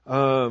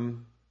know?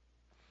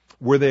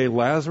 Were they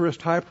Lazarus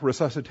type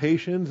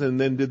resuscitations,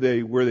 and then did they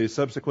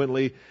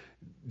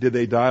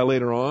die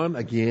later on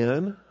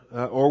again?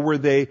 Or were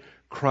they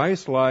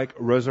Christ-like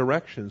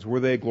resurrections?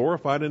 Were they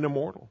glorified and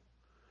immortal?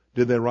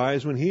 Did they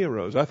rise when he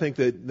arose? I think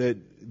that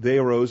they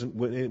arose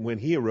when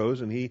he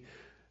arose and he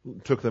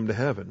took them to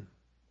heaven.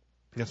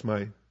 That's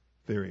my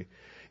theory.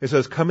 It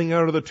says, coming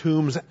out of the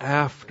tombs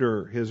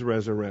after his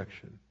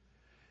resurrection.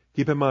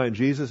 Keep in mind,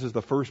 Jesus is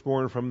the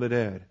firstborn from the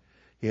dead.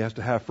 He has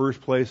to have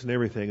first place in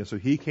everything. And so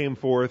he came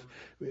forth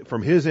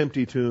from his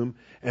empty tomb,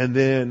 and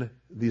then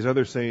these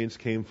other saints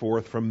came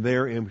forth from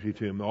their empty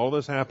tomb. All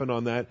this happened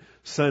on that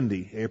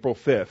Sunday, April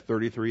 5th,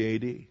 33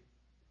 A.D.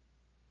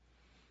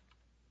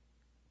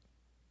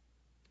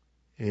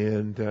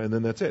 And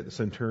then that's it. The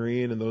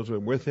centurion and those who were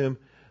with him,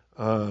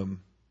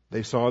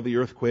 they saw the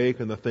earthquake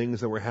and the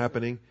things that were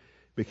happening,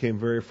 became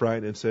very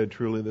frightened and said,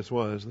 truly this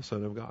was the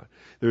Son of God.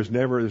 There's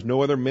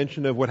no other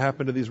mention of what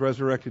happened to these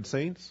resurrected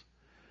saints.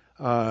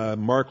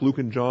 Mark, Luke,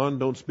 and John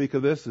don't speak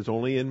of this. It's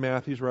only in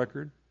Matthew's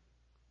record.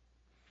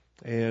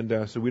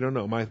 And so we don't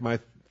know. My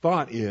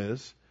thought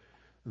is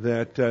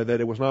that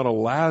it was not a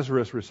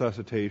Lazarus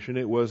resuscitation.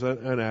 It was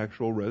an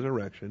actual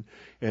resurrection,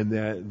 and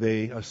that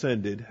they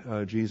ascended.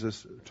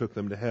 Jesus took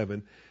them to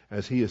heaven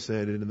as he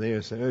ascended, and they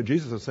ascended.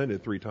 Jesus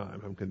ascended 3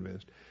 times, I'm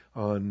convinced,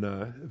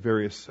 on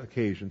various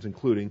occasions,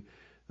 including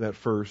that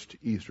first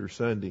Easter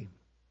Sunday.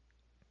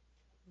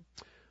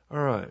 All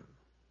right.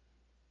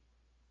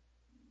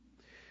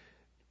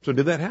 So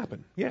did that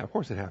happen? Yeah, of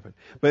course it happened.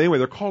 But anyway,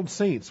 they're called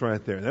saints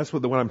right there. That's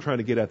what I'm trying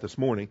to get at this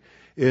morning,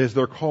 is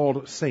they're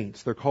called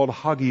saints. They're called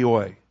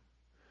hagioi.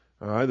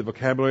 All right, the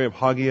vocabulary of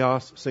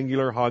hagios,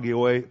 singular,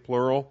 hagioi,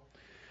 plural.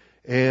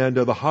 And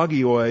the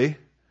hagioi,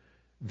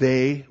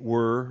 they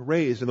were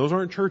raised. And those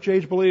aren't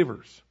church-age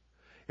believers.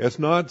 It's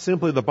not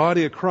simply the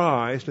body of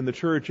Christ in the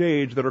church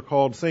age that are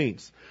called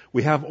saints.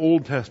 We have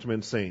Old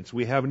Testament saints.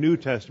 We have New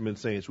Testament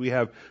saints. We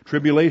have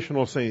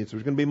tribulational saints.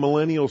 There's going to be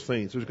millennial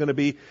saints. There's going to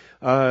be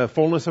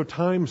fullness of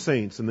time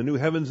saints in the new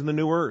heavens and the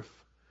new earth.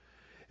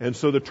 And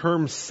so the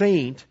term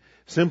saint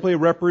simply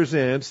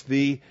represents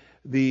the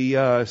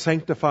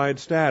sanctified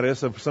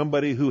status of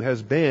somebody who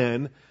has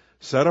been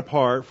set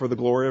apart for the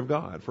glory of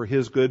God, for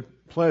his good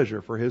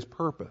pleasure, for his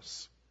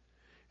purpose.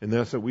 And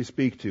that's what we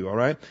speak to, all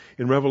right?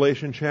 In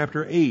Revelation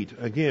chapter 8,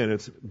 again,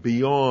 it's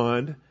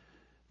beyond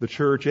the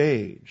church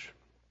age.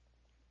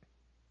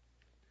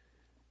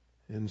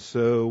 And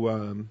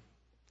so,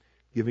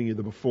 giving you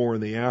the before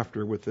and the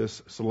after with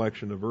this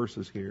selection of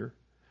verses here.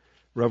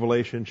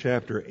 Revelation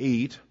chapter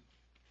 8.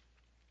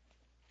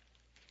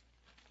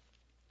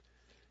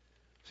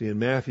 See, in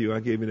Matthew, I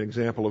gave you an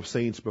example of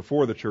saints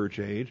before the church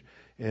age.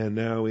 And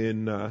now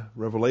in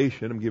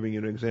Revelation, I'm giving you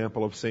an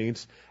example of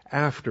saints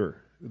after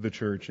the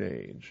church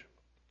age.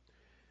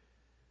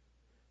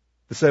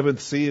 The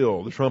seventh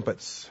seal, the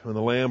trumpets. When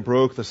the Lamb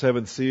broke the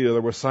seventh seal,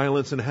 there was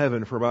silence in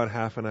heaven for about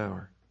half an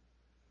hour.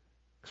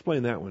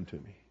 Explain that one to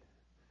me.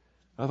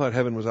 I thought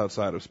heaven was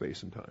outside of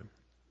space and time.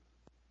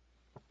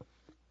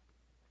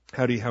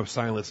 How do you have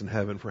silence in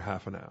heaven for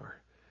half an hour?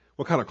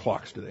 What kind of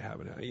clocks do they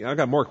have in heaven? I've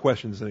got more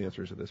questions than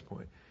answers at this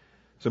point.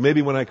 So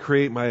maybe when I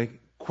create my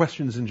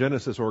Questions in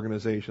Genesis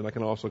organization, I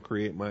can also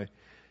create my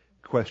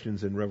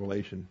Questions in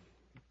Revelation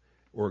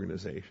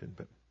organization.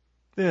 But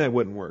it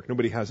wouldn't work.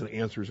 Nobody has an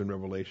Answers in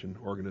Revelation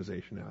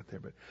organization out there.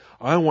 But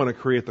I want to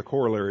create the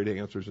corollary to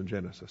Answers in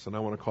Genesis, and I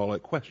want to call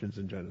it Questions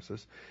in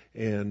Genesis,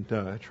 and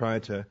try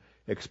to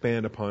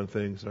expand upon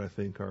things that I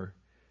think are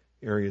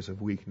areas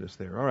of weakness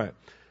there. All right.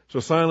 So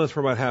silence for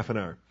about half an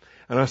hour.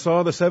 And I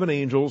saw the 7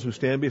 angels who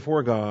stand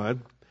before God,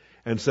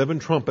 and 7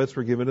 trumpets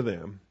were given to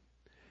them.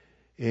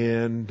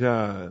 And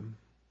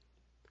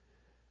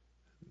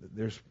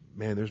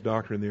there's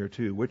doctrine there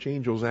too. Which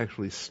angels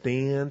actually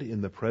stand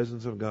in the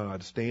presence of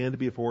God, stand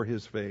before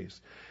His face?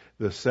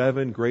 The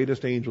 7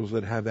 greatest angels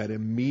that have that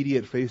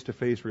immediate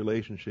face-to-face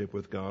relationship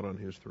with God on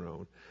His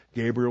throne.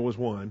 Gabriel was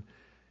one,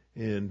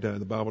 and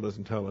the Bible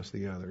doesn't tell us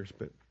the others,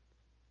 but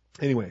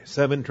anyway,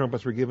 7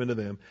 trumpets were given to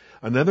them.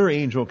 Another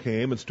angel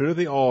came and stood at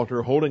the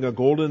altar holding a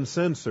golden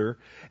censer,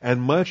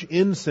 and much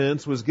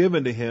incense was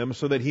given to him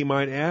so that he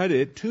might add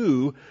it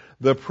to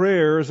the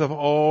prayers of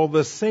all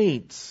the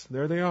saints.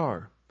 There they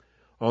are,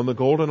 on the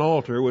golden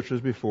altar which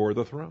is before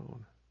the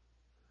throne.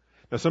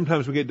 Now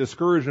sometimes we get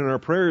discouraged in our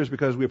prayers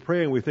because we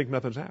pray and we think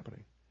nothing's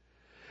happening.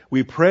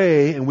 We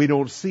pray and we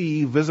don't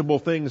see visible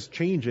things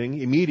changing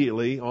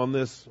immediately on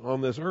this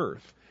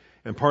earth.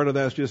 And part of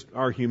that's just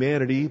our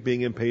humanity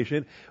being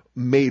impatient,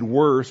 made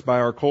worse by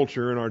our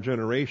culture and our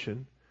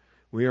generation.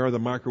 We are the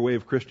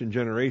microwave Christian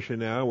generation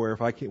now, where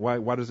if I can't,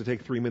 why does it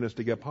take 3 minutes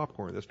to get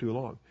popcorn? That's too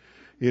long.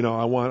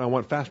 I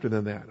want faster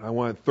than that. I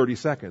want 30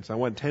 seconds. I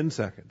want 10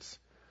 seconds.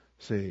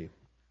 See.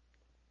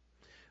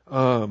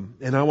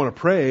 And I want to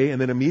pray,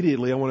 and then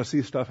immediately I want to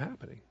see stuff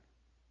happening.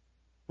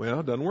 Well,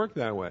 it doesn't work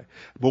that way.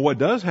 But what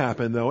does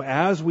happen, though,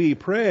 as we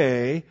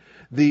pray,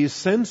 these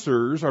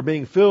censers are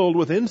being filled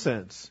with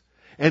incense.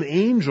 And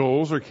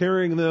angels are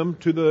carrying them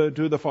to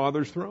the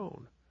Father's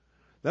throne.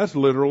 That's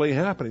literally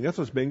happening. That's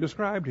what's being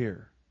described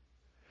here.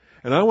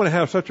 And I want to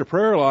have such a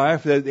prayer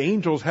life that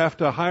angels have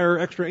to hire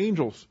extra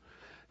angels.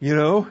 I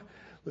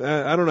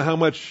don't know how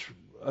much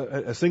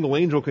a single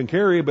angel can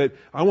carry, but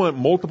I want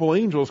multiple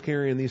angels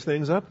carrying these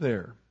things up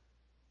there.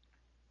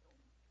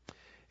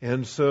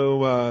 And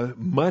so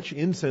much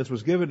incense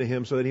was given to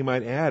him so that he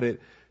might add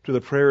it to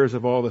the prayers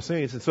of all the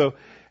saints. And so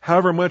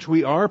however much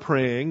we are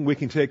praying, we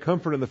can take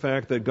comfort in the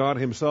fact that God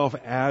Himself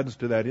adds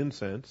to that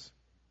incense,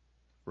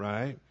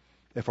 right?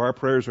 If our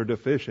prayers are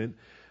deficient,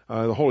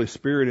 the Holy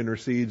Spirit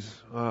intercedes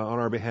on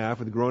our behalf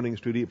with groanings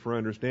too deep for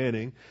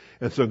understanding.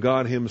 And so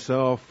God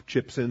Himself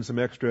chips in some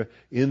extra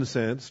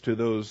incense to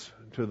those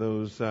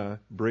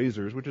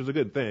braziers, which is a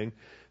good thing.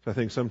 So I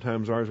think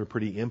sometimes ours are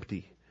pretty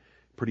empty.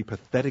 Pretty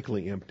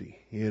pathetically empty,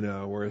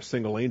 where a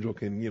single angel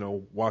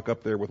can, walk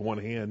up there with one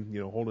hand,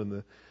 holding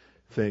the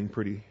thing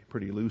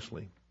pretty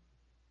loosely.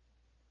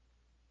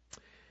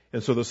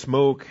 And so the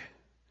smoke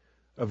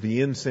of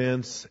the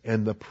incense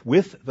and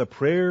with the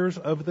prayers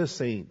of the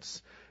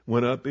saints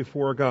went up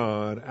before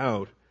God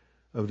out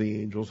of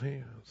the angel's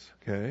hands.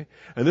 Okay?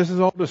 And this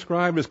is all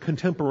described as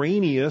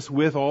contemporaneous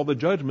with all the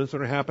judgments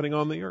that are happening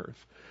on the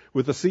earth.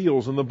 With the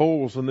seals and the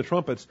bowls and the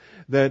trumpets,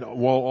 that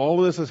while all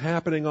of this is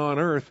happening on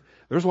earth,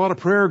 there's a lot of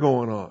prayer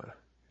going on,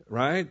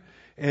 right?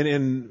 And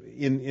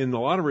in a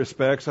lot of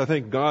respects, I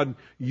think God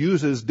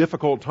uses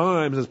difficult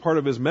times as part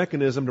of His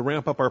mechanism to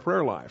ramp up our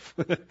prayer life.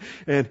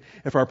 And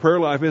if our prayer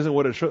life isn't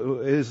what it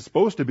is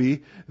supposed to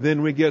be,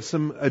 then we get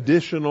some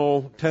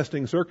additional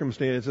testing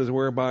circumstances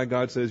whereby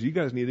God says, you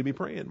guys need to be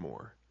praying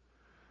more.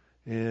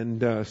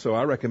 And so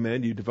I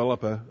recommend you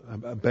develop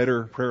a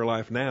better prayer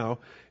life now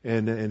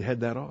and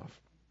head that off.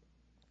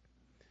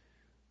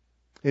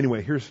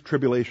 Anyway, here's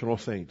tribulational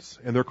saints,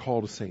 and they're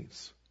called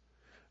saints.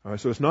 All right,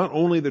 so it's not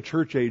only the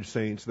church age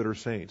saints that are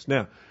saints.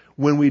 Now,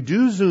 when we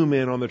do zoom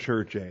in on the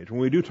church age, when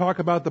we do talk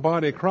about the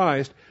body of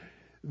Christ,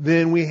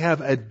 then we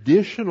have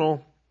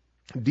additional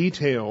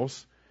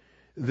details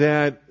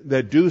that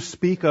do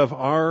speak of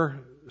our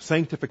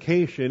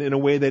sanctification in a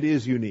way that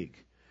is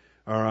unique.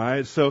 All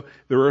right, so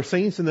there are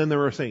saints and then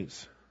there are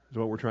saints, is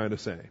what we're trying to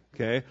say.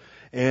 Okay,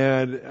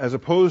 and as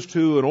opposed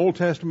to an Old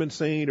Testament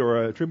saint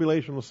or a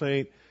tribulational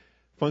saint,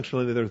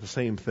 functionally, they're the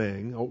same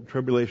thing.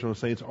 Tribulational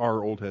saints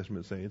are Old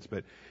Testament saints.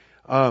 But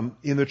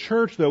in the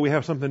church, though, we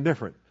have something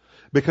different.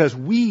 Because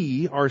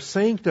we are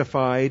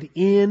sanctified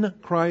in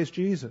Christ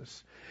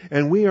Jesus.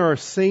 And we are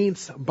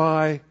saints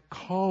by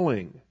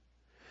calling.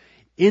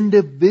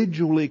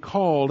 Individually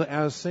called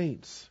as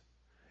saints.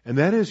 And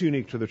that is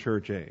unique to the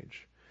church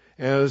age.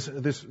 As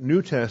this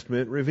New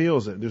Testament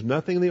reveals it. There's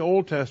nothing in the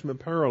Old Testament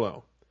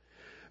parallel.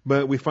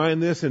 But we find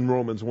this in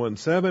Romans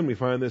 1:7. We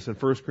find this in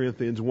 1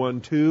 Corinthians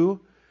 1:2.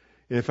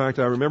 In fact,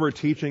 I remember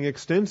teaching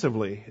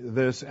extensively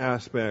this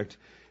aspect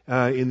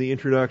in the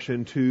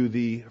introduction to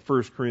the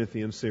 1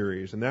 Corinthians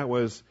series. And that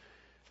was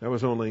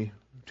only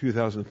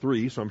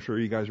 2003, so I'm sure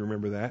you guys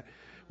remember that,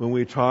 when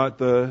we taught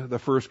the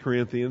 1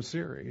 Corinthians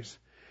series.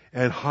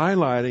 And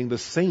highlighting the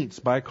saints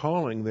by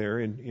calling there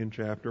in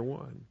chapter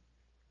 1.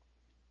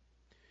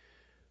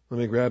 Let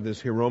me grab this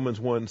here,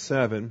 Romans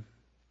 1:7.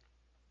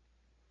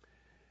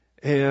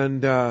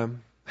 And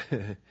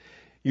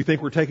you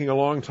think we're taking a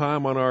long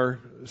time on our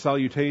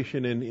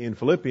salutation in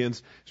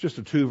Philippians. It's just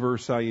a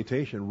 2-verse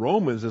salutation.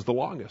 Romans is the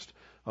longest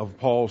of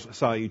Paul's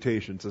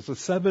salutations. It's a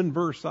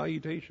 7-verse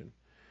salutation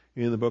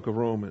in the book of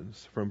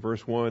Romans, from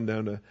verse 1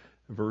 down to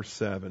verse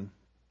 7.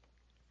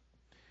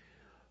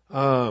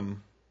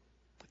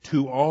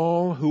 To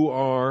all who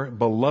are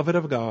beloved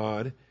of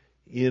God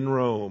in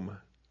Rome,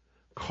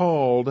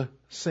 called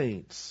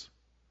saints.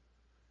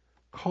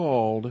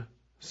 Called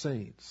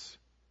saints.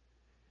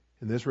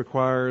 And this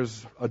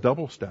requires a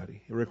double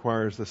study. It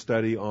requires the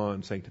study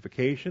on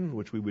sanctification,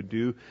 which we would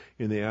do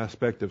in the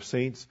aspect of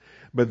saints,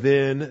 but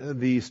then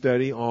the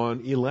study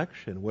on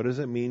election. What does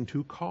it mean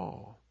to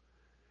call?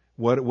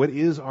 What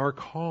is our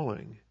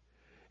calling?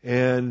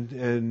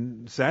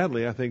 And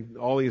sadly, I think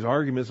all these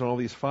arguments and all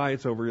these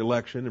fights over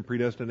election and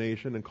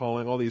predestination and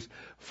calling, all these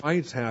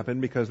fights happen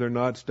because they're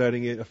not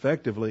studying it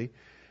effectively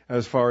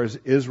as far as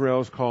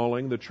Israel's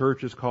calling, the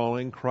church's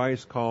calling,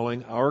 Christ's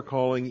calling, our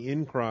calling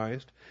in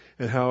Christ,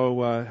 and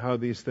how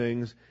these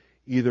things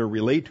either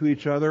relate to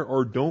each other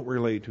or don't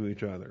relate to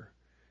each other.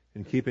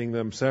 And keeping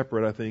them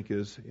separate, I think,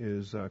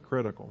 is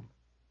critical.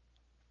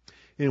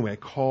 Anyway,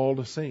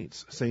 called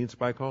saints, saints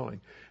by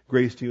calling.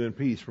 Grace to you and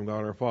peace from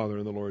God our Father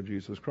and the Lord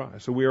Jesus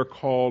Christ. So we are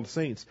called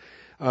saints.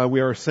 We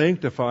are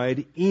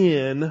sanctified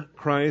in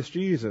Christ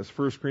Jesus.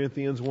 1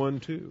 Corinthians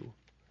 1:2.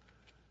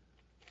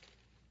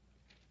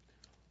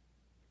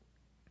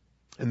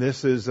 And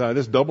this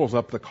doubles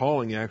up the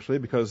calling actually,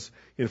 because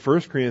in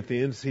 1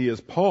 Corinthians he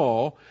is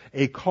Paul,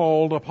 a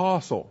called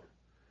apostle.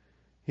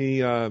 He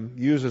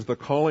uses the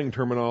calling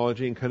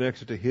terminology and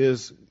connects it to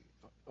his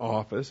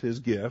office,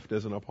 his gift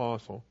as an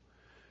apostle.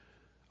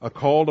 A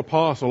called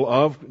apostle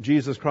of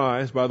Jesus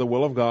Christ by the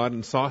will of God,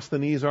 and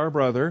Sosthenes our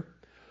brother,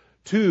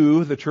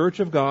 to the church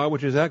of God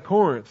which is at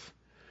Corinth,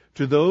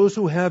 to those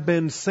who have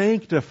been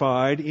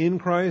sanctified in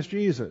Christ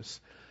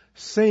Jesus,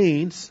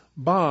 saints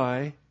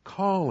by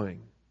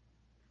calling.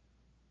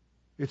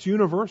 It's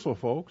universal,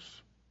 folks.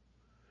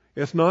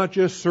 It's not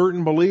just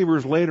certain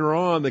believers later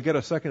on that get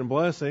a second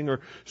blessing, or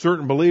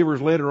certain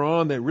believers later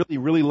on that really,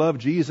 really love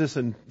Jesus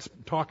and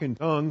talk in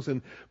tongues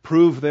and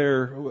prove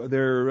their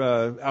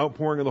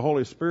outpouring of the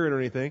Holy Spirit or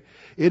anything.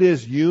 It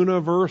is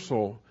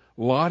universal.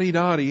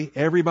 Lottie-dottie,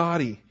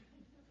 everybody.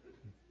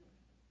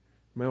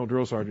 My old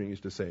drill sergeant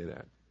used to say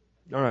that.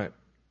 All right.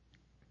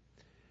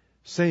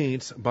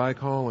 Saints by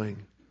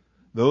calling.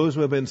 Those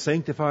who have been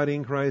sanctified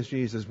in Christ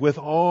Jesus, with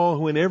all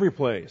who in every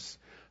place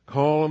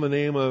call on the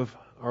name of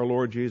our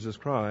Lord Jesus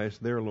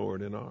Christ, their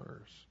Lord and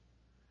ours.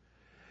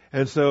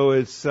 And so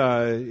this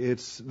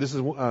is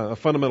a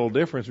fundamental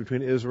difference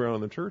between Israel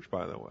and the church,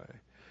 by the way.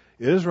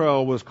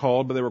 Israel was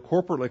called, but they were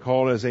corporately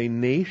called as a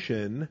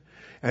nation,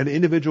 and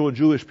individual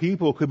Jewish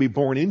people could be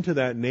born into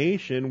that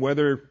nation,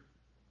 whether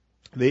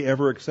they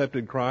ever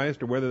accepted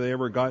Christ or whether they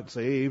ever got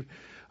saved,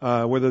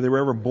 whether they were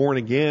ever born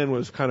again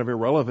was kind of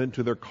irrelevant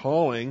to their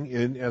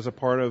calling as a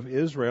part of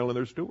Israel and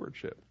their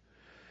stewardship.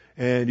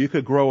 And you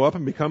could grow up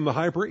and become the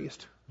high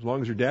priest, as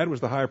long as your dad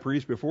was the high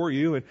priest before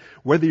you, and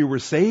whether you were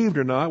saved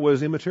or not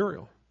was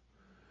immaterial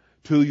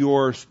to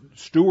your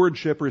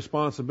stewardship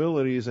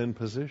responsibilities and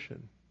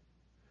position,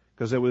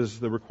 because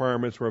the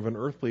requirements were of an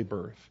earthly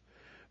birth.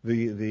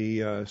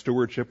 The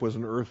stewardship was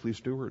an earthly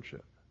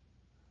stewardship.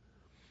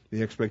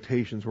 The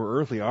expectations were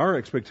earthly. Our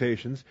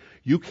expectations,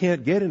 you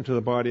can't get into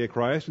the body of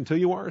Christ until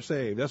you are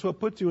saved. That's what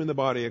puts you in the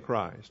body of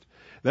Christ.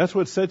 That's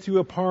what sets you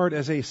apart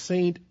as a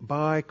saint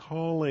by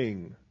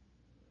calling.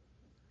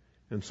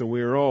 And so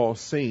we are all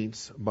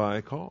saints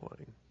by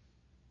calling.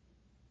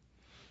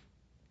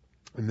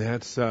 And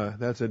that's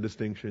a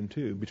distinction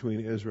too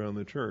between Israel and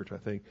the church. I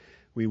think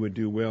we would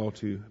do well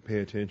to pay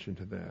attention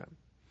to that.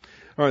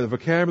 All right, the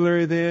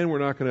vocabulary then, we're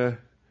not going to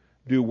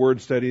do word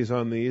studies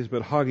on these,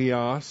 but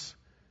hagios,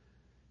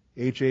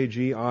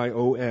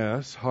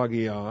 Hagios,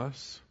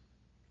 hagios.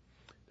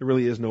 There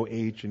really is no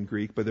H in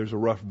Greek, but there's a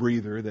rough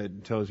breather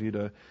that tells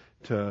you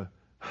to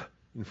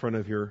in front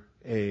of your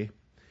A.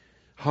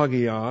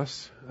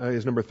 Hagios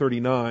is number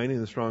 39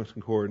 in the Strong's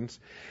Concordance.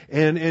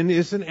 And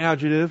it's an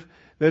adjective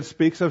that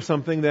speaks of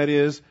something that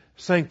is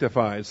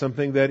sanctified,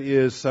 something that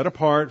is set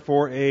apart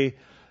for a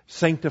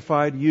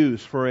sanctified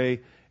use, for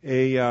a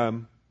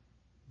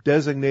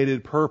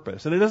designated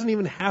purpose. And it doesn't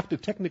even have to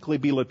technically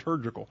be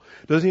liturgical.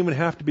 It doesn't even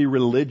have to be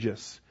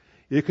religious.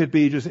 It could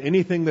be just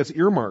anything that's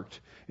earmarked,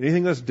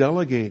 anything that's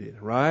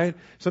delegated, right?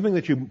 Something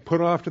that you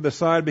put off to the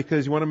side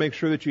because you want to make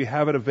sure that you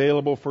have it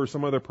available for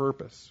some other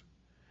purpose,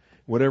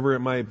 whatever it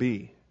might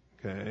be.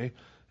 Okay?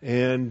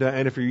 And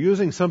if you're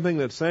using something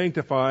that's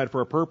sanctified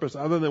for a purpose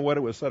other than what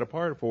it was set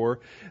apart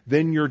for,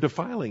 then you're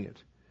defiling it.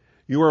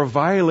 You are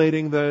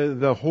violating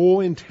the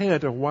whole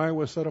intent of why it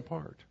was set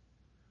apart.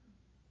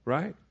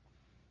 Right?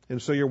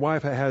 And so your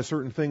wife has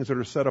certain things that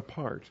are set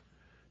apart.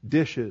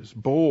 Dishes,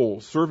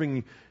 bowls,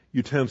 serving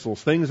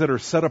utensils, things that are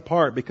set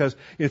apart because,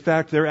 in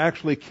fact, they're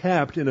actually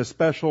kept in a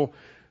special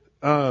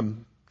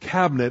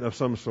cabinet of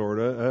some sort,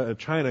 a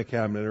china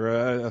cabinet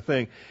or a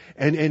thing.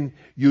 And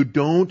you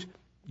don't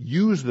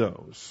use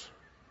those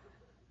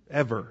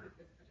ever.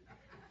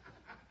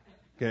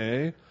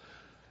 Okay?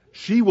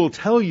 She will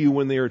tell you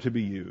when they are to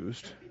be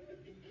used.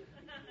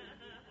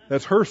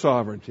 That's her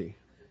sovereignty.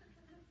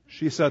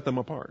 She set them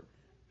apart.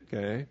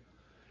 Okay?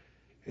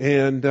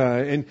 And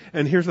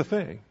here's the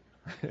thing.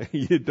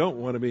 You don't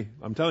want to be,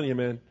 I'm telling you,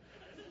 man.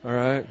 All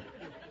right?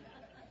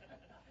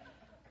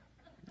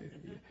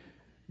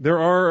 There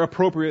are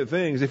appropriate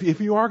things. If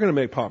you are going to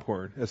make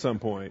popcorn at some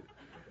point,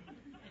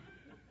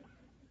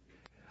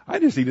 I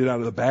just eat it out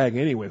of the bag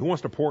anyway. Who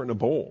wants to pour it in a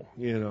bowl,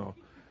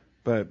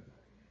 But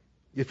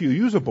if you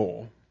use a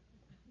bowl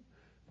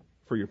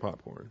for your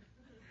popcorn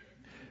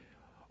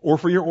or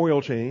for your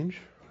oil change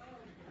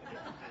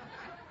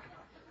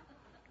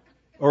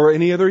or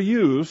any other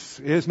use,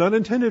 it's not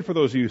intended for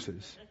those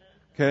uses.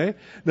 Okay?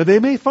 Now they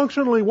may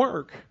functionally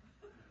work.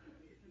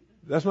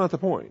 That's not the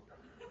point.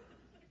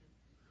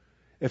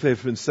 If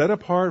they've been set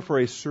apart for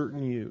a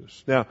certain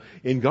use. Now,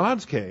 in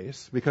God's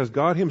case, because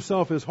God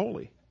Himself is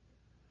holy,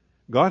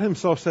 God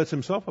Himself sets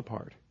Himself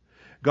apart.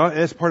 God,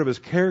 as part of His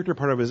character,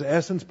 part of His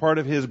essence, part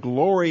of His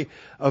glory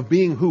of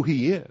being who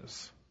He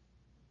is.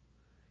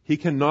 He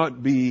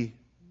cannot be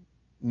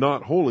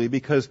not holy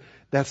because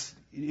that's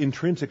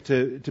intrinsic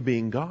to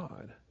being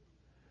God.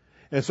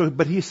 And so,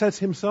 but He sets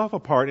Himself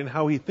apart in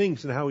how He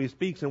thinks and how He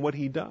speaks and what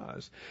He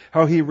does.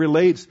 How He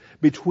relates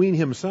between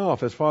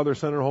Himself as Father,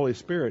 Son, and Holy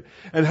Spirit.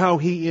 And how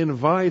He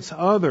invites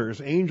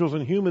others, angels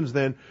and humans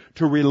then,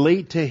 to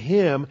relate to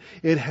Him.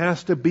 It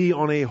has to be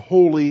on a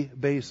holy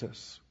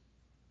basis.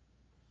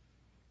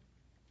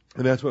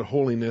 And that's what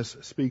holiness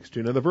speaks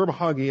to. Now the verb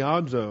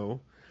hagiadzo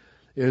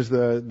is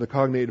the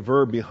cognate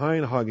verb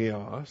behind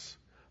hagios.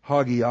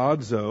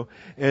 Hagiadzo,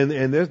 and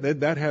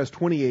that has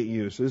 28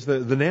 uses.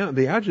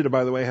 The adjective,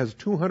 by the way, has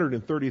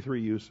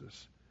 233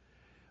 uses.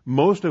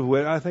 Most of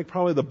which, I think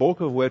probably the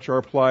bulk of which are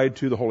applied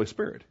to the Holy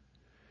Spirit.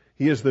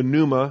 He is the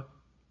pneuma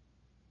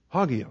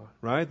hagia,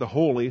 right? The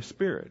Holy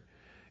Spirit.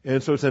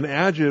 And so it's an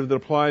adjective that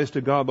applies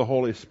to God the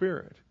Holy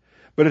Spirit.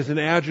 But it's an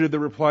adjective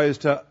that applies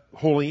to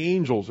holy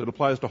angels. It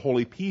applies to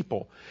holy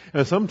people.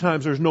 And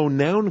sometimes there's no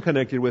noun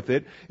connected with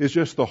it. It's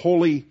just the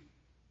holy,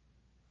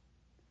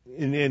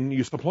 and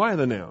you supply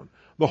the noun.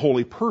 The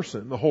holy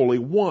person, the holy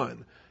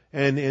one.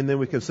 And then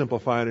we can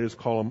simplify it and just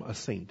call him a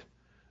saint.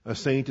 A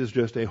saint is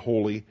just a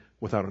holy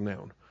without a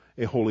noun.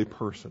 A holy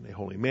person, a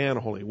holy man,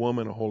 a holy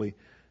woman, a holy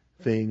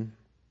thing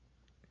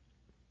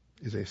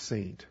is a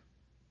saint.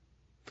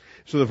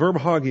 So the verb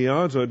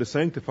hagiadzo, to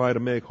sanctify, to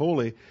make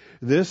holy,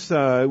 this,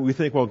 we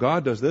think, well,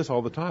 God does this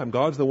all the time.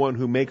 God's the one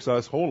who makes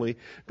us holy.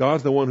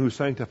 God's the one who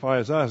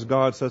sanctifies us.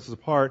 God sets us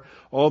apart.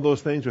 All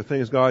those things are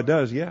things God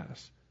does,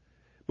 yes.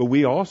 But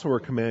we also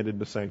are commanded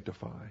to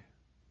sanctify.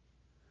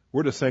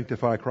 We're to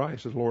sanctify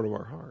Christ as Lord of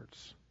our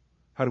hearts.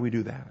 How do we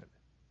do that?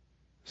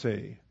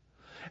 See?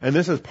 And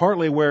this is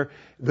partly where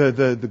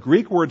the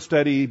Greek word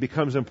study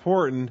becomes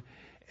important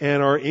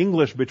and our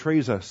English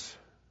betrays us.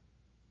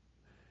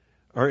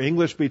 Our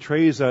English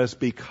betrays us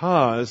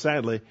because,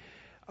 sadly,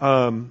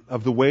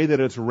 of the way that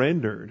it's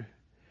rendered.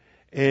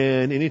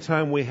 And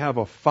anytime we have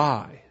a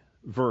phi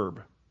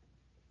verb,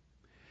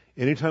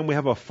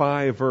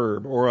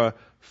 or a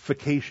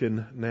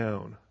fication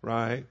noun,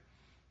 right?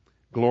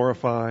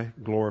 Glorify,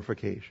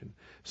 glorification.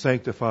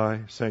 Sanctify,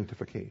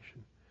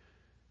 sanctification.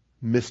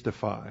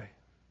 Mystify,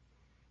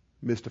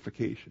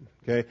 mystification.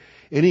 Okay?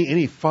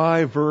 Any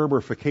phi verb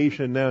or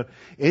fication noun,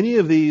 any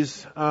of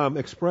these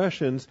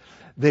expressions,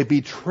 they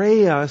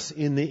betray us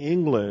in the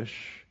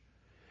English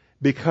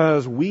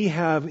because we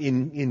have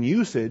in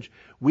usage,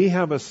 we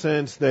have a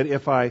sense that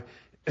if I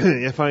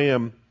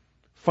am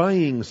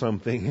fying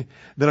something,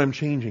 then I'm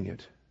changing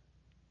it.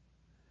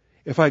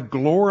 If I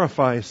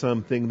glorify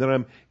something, then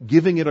I'm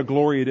giving it a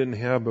glory it didn't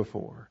have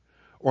before,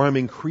 or I'm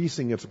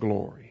increasing its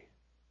glory.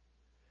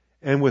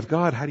 And with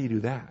God, how do you do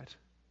that?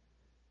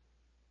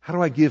 How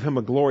do I give Him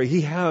a glory?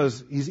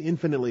 He's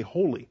infinitely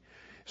holy.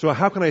 So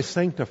how can I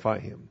sanctify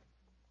Him?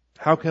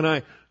 How can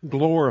I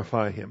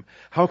glorify Him?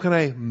 How can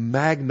I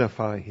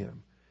magnify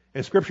Him?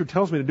 And Scripture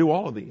tells me to do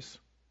all of these.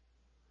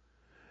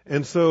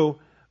 And so,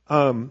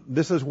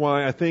 this is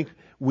why I think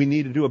we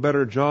need to do a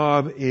better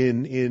job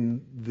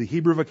in the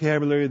Hebrew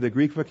vocabulary, the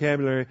Greek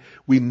vocabulary.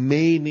 We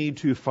may need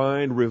to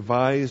find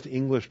revised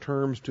English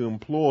terms to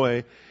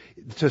employ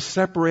to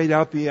separate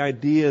out the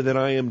idea that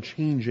I am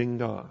changing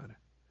God.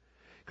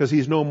 Because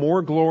He's no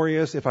more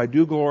glorious if I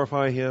do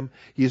glorify Him.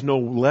 He's no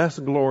less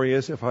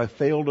glorious if I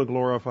fail to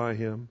glorify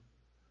Him.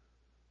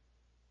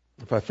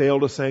 If I fail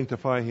to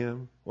sanctify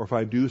Him, or if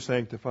I do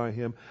sanctify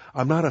Him,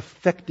 I'm not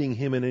affecting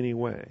Him in any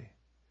way.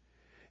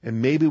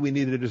 And maybe we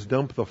need to just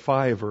dump the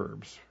phi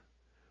verbs.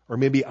 Or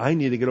maybe I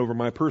need to get over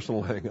my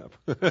personal hang-up.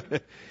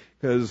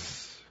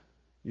 Because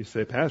you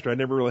say, Pastor, I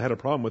never really had a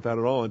problem with that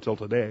at all until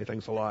today.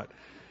 Thanks a lot.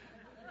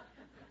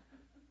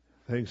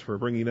 Thanks for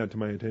bringing that to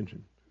my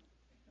attention.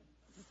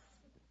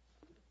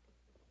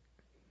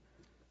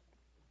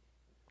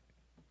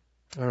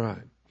 All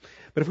right.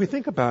 But if we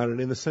think about it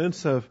in the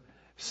sense of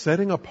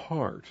setting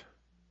apart,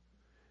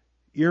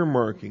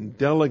 earmarking,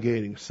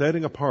 delegating,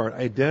 setting apart,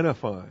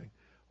 identifying,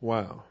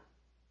 wow.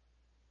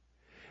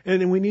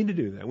 And we need to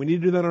do that. We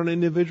need to do that on an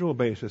individual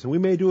basis. And we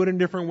may do it in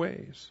different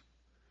ways.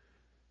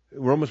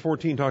 Romans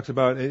 14 talks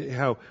about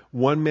how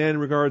one man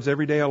regards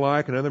every day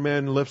alike, another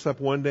man lifts up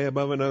one day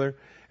above another.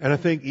 And I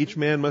think each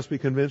man must be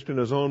convinced in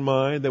his own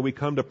mind that we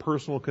come to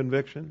personal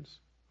convictions.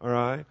 All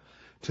right?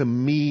 To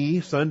me,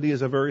 Sunday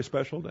is a very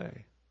special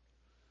day.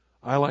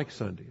 I like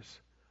Sundays.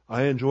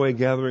 I enjoy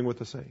gathering with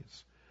the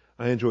saints.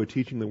 I enjoy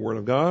teaching the Word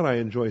of God. I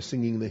enjoy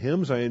singing the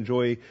hymns. I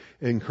enjoy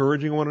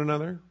encouraging one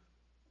another.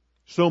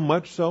 So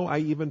much so, I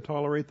even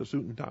tolerate the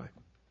suit and tie.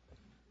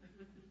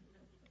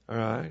 All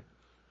right?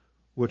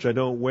 Which I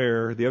don't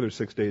wear the other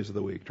 6 days of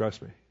the week,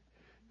 trust me.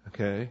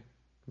 Okay?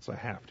 Because I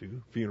have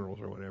to, funerals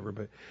or whatever.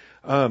 But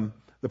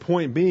the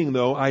point being,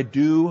 though, I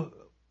do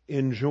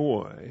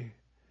enjoy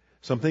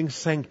something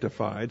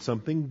sanctified,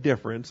 something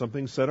different,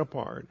 something set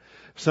apart,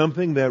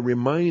 something that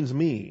reminds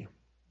me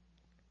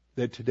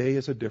that today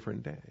is a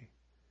different day.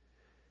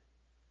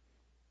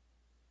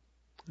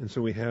 And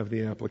so we have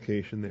the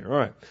application there. All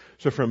right.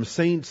 So from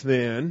saints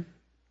then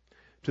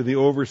to the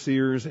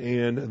overseers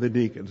and the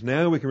deacons.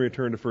 Now we can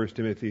return to 1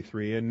 Timothy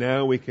 3, and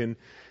now we can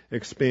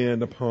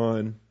expand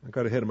upon, I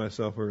got ahead of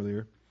myself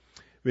earlier,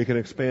 we can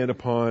expand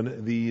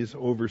upon these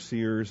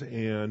overseers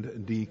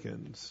and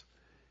deacons.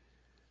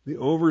 The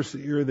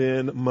overseer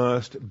then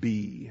must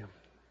be.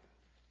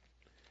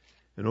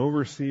 An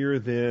overseer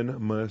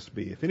then must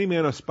be. If any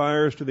man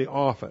aspires to the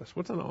office,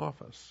 what's an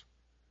office?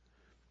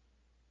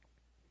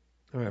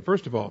 All right,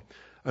 first of all,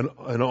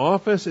 an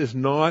office is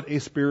not a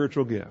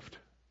spiritual gift.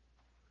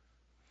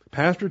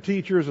 Pastor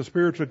teacher is a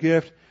spiritual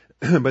gift,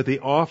 but the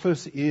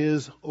office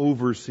is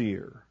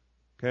overseer.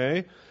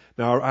 Okay?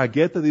 Now, I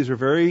get that these are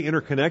very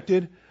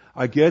interconnected.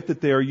 I get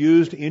that they are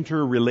used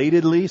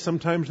interrelatedly.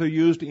 Sometimes they're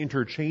used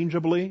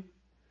interchangeably,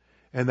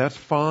 and that's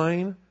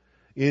fine.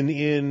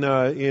 In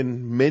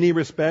many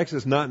respects,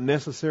 it's not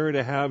necessary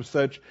to have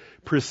such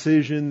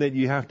precision that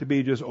you have to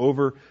be just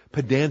over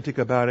pedantic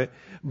about it.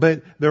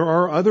 But there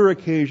are other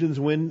occasions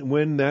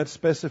when that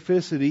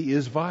specificity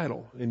is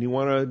vital, and you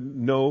want to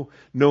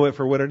know it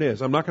for what it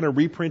is. I'm not going to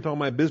reprint all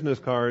my business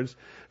cards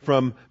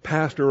from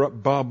Pastor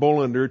Bob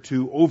Bolander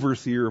to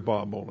Overseer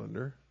Bob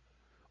Bolander.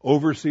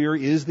 Overseer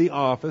is the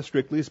office,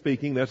 strictly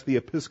speaking. That's the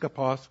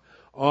episkopos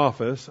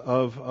office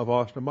of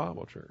Austin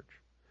Bible Church.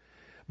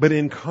 But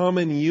in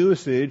common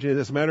usage,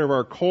 as a matter of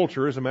our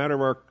culture, as a matter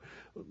of our,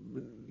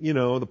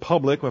 the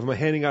public, if I'm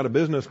handing out a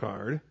business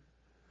card,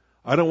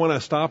 I don't want to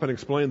stop and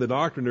explain the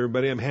doctrine to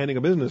everybody I'm handing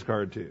a business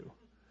card to.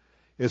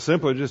 It's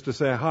simpler just to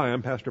say, hi,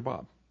 I'm Pastor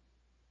Bob.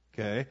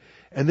 Okay?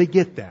 And they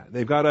get that.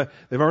 They've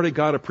already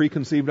got a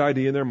preconceived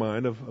idea in their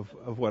mind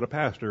of what a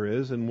pastor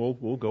is, and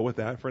we'll go with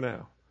that for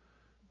now.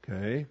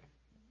 Okay?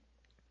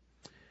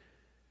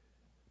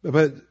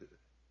 But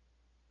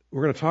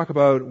we're going to talk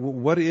about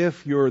what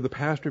if the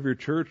pastor of your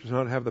church does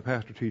not have the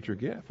pastor-teacher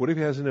gift? What if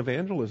he has an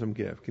evangelism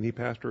gift? Can he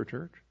pastor a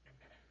church?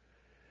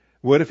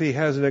 What if he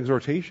has an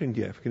exhortation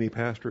gift? Can he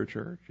pastor a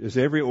church? Is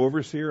every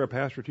overseer a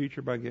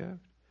pastor-teacher by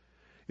gift?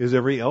 Is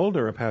every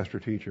elder a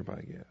pastor-teacher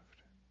by gift?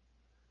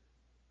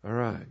 All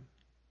right.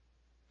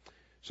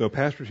 So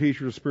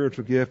pastor-teacher is a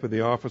spiritual gift, but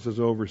the office is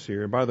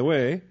overseer. And by the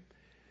way,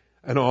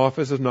 an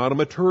office is not a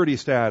maturity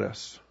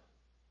status.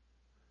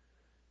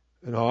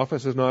 An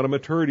office is not a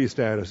maturity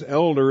status.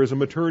 Elder is a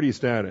maturity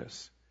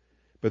status.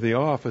 But the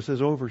office is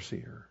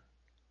overseer.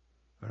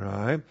 All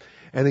right?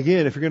 And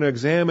again, if you're going to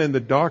examine the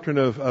doctrine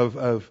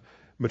of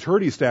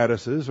maturity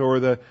statuses or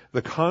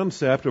the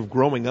concept of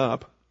growing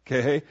up,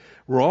 okay,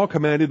 we're all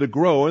commanded to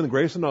grow in the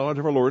grace and knowledge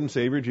of our Lord and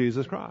Savior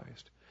Jesus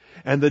Christ.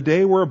 And the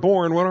day we're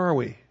born, what are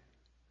we?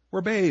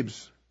 We're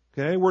babes.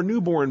 Okay? We're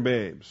newborn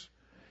babes.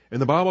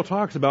 And the Bible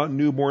talks about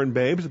newborn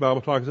babes. The Bible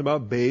talks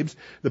about babes.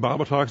 The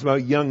Bible talks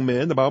about young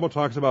men. The Bible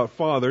talks about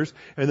fathers.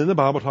 And then the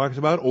Bible talks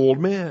about old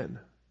men.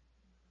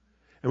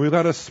 And we've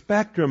got a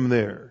spectrum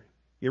there.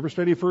 You ever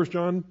study 1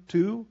 John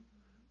 2?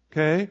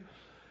 Okay?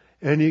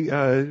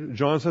 And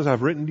John says,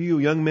 I've written to you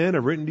young men.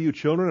 I've written to you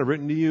children. I've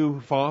written to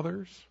you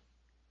fathers.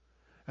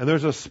 And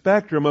there's a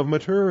spectrum of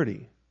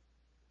maturity.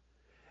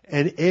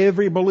 And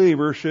every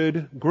believer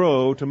should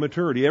grow to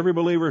maturity. Every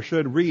believer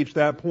should reach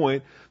that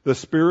point, the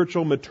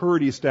spiritual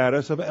maturity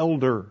status of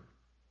elder.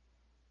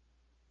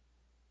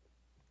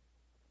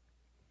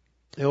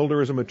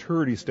 Elder is a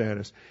maturity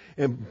status.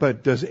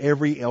 But does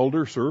every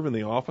elder serve in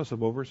the office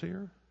of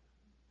overseer?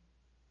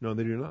 No,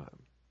 they do not.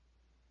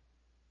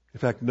 In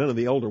fact, none of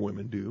the elder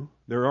women do.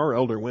 There are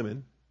elder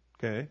women.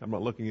 Okay, I'm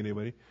not looking at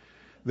anybody.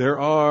 There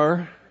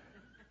are...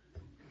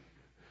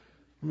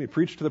 Let me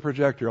preach to the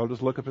projector. I'll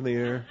just look up in the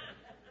air.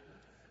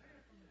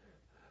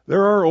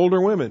 There are older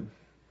women.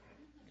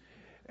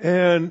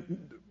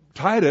 And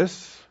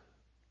Titus,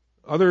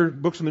 other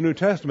books in the New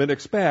Testament,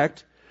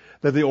 expect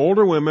that the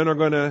older women are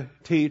going to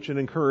teach and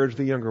encourage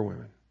the younger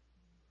women.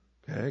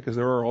 Okay? Because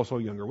there are also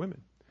younger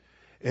women.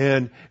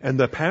 And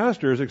the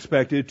pastor is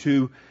expected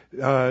to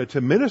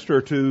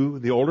minister to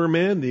the older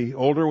men, the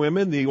older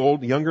women, the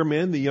younger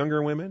men, the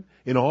younger women,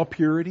 in all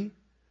purity.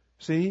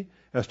 See?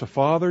 As to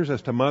fathers,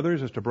 as to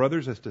mothers, as to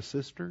brothers, as to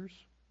sisters.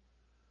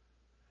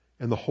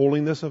 And the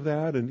holiness of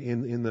that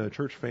in the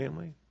church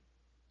family.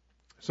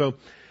 So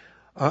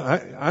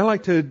I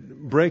like to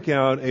break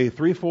out a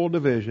threefold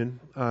division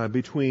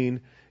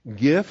between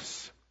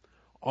gifts,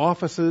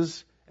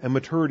 offices, and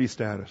maturity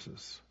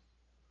statuses.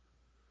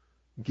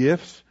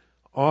 Gifts,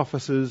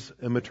 offices,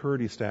 and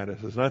maturity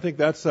statuses. And I think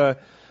that's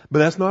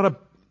not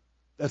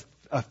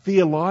a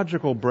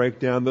theological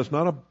breakdown. That's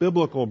not a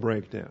biblical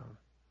breakdown.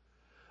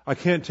 I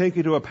can't take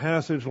you to a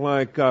passage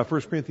like 1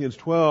 Corinthians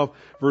 12,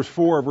 verse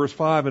 4, verse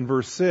 5, and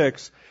verse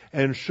 6,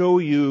 and show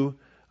you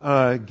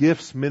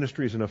gifts,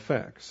 ministries, and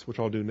effects, which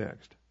I'll do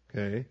next.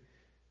 Okay?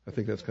 I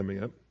think that's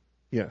coming up.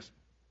 Yes.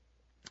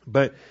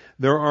 But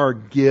there are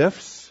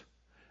gifts,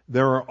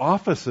 there are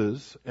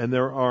offices, and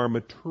there are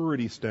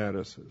maturity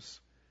statuses.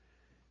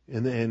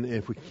 And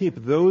if we keep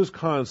those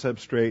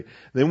concepts straight,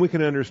 then we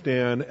can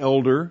understand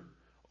elder,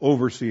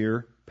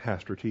 overseer,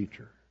 pastor,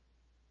 teacher.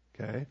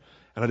 Okay?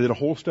 And I did a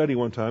whole study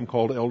one time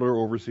called Elder,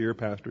 Overseer,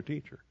 Pastor,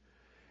 Teacher.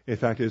 In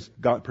fact, it's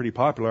got pretty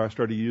popular. I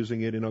started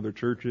using it in other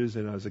churches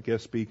and as a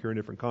guest speaker in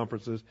different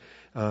conferences.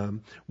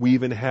 We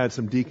even had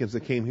some deacons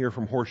that came here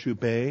from Horseshoe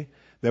Bay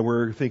that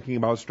were thinking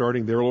about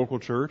starting their local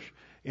church,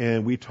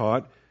 and we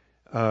taught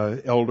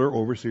elder,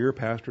 overseer,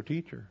 pastor,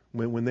 teacher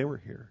when they were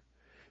here.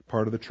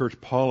 Part of the church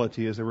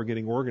polity as they were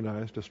getting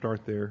organized to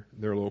start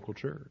their local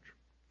church.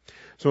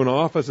 So an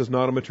office is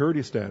not a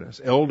maturity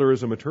status. Elder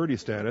is a maturity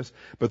status,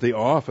 but the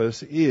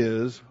office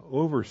is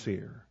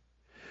overseer.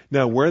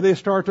 Now, where they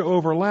start to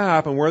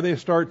overlap and where they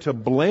start to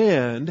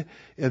blend,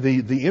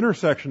 the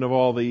intersection of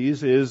all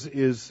these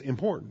is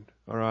important.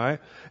 All right?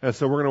 And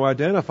so we're going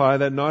to identify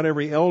that not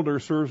every elder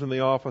serves in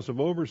the office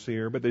of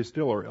overseer, but they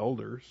still are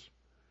elders.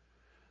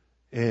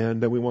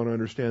 And we want to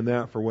understand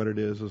that for what it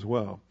is as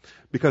well.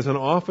 Because an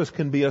office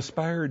can be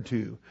aspired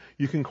to.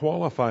 You can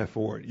qualify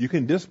for it. You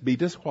can be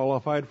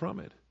disqualified from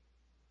it.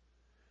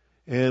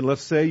 And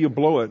let's say you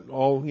blow it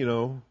all,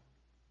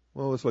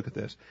 well, let's look at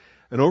this.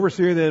 An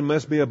overseer then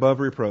must be above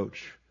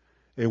reproach.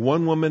 A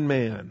one-woman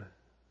man.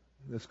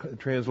 That's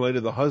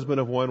translated the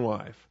husband of one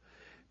wife.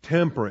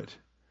 Temperate,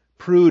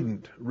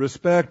 prudent,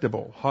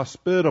 respectable,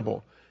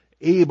 hospitable,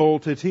 able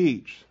to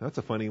teach. That's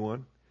a funny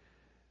one.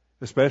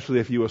 Especially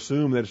if you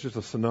assume that it's just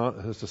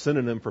a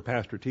synonym for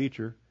pastor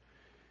teacher.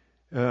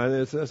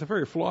 That's a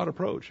very flawed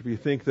approach if you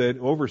think that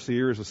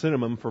overseer is a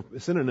synonym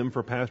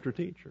for pastor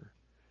teacher.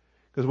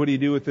 Because what do you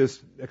do with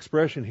this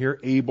expression here,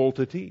 able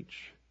to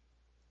teach?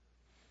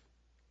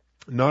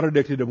 Not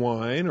addicted to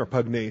wine or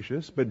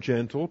pugnacious, but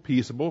gentle,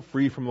 peaceable,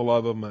 free from the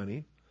love of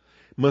money.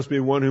 Must be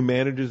one who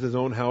manages his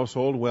own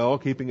household well,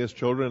 keeping his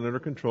children under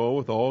control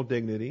with all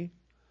dignity.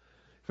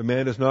 If a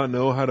man does not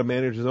know how to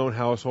manage his own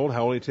household,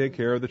 how will he take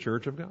care of the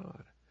church of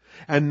God?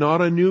 And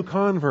not a new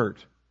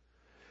convert.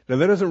 Now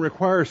that doesn't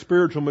require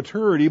spiritual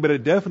maturity, but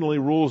it definitely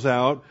rules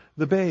out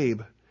the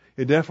babe.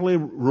 It definitely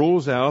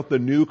rules out the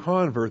new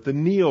convert, the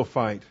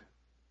neophyte.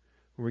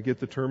 We get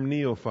the term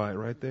neophyte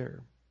right there.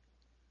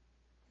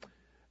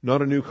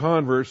 Not a new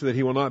convert so that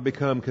he will not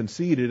become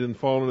conceited and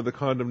fall into the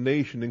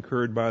condemnation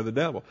incurred by the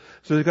devil.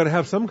 So he's got to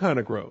have some kind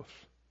of growth.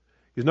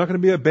 He's not going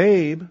to be a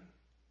babe.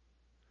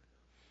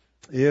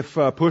 If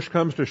push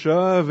comes to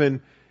shove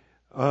and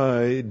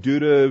due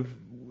to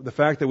the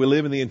fact that we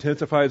live in the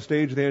intensified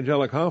stage of the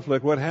angelic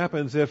conflict, what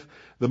happens if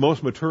the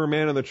most mature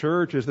man in the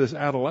church is this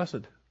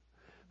adolescent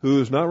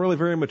who's not really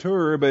very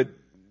mature, but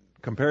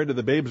compared to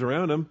the babes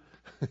around him,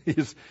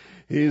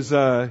 he's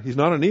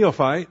not a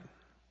neophyte.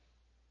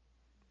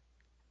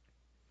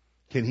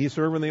 Can he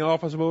serve in the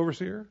office of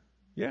overseer?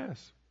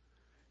 Yes.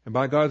 And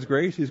by God's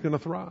grace, he's going to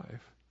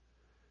thrive.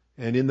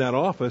 And in that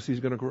office, he's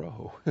going to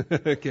grow.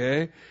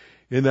 Okay?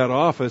 In that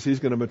office, he's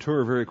going to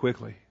mature very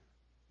quickly.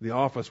 The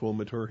office will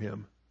mature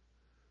him.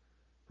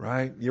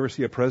 Right? You ever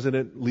see a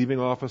president leaving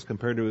office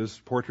compared to his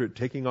portrait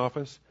taking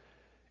office?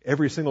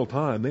 Every single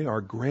time, they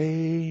are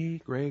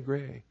gray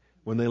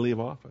when they leave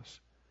office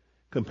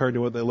compared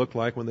to what they looked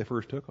like when they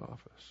first took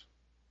office.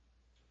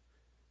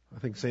 I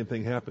think the same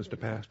thing happens to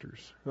pastors.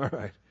 All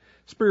right.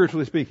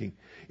 Spiritually speaking,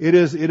 it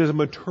is a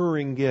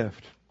maturing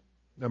gift,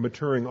 a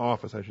maturing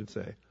office, I should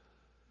say.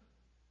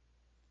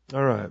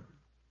 All right.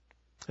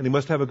 And he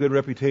must have a good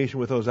reputation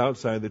with those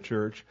outside the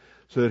church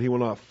so that he will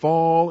not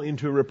fall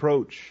into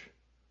reproach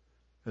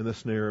and the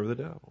snare of the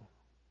devil.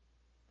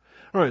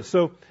 All right,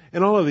 so,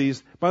 and all of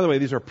these, by the way,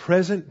 these are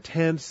present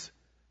tense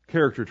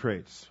character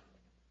traits.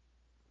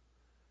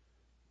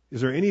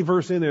 Is there any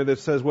verse in there that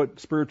says what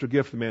spiritual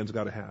gift the man's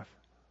got to have?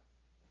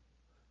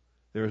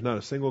 There is not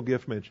a single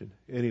gift mentioned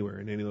anywhere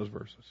in any of those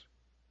verses.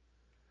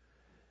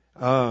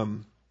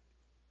 And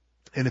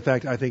in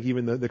fact, I think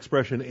even the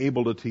expression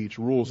able to teach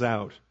rules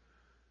out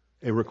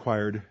a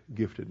required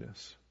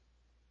giftedness.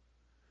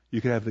 You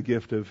can have the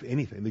gift of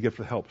anything, the gift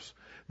of helps,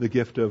 the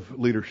gift of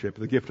leadership,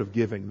 the gift of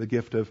giving, the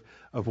gift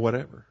of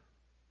whatever.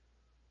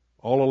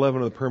 All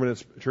 11 of the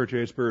permanent church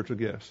age spiritual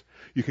gifts.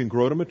 You can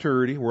grow to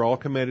maturity. We're all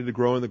commanded to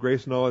grow in the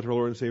grace and knowledge of our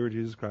Lord and Savior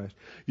Jesus Christ.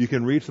 You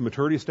can reach the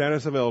maturity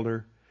status of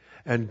elder,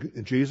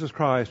 and Jesus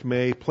Christ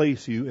may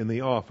place you in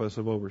the office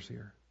of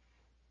overseer.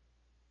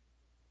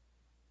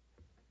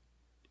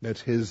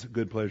 That's His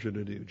good pleasure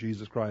to do.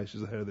 Jesus Christ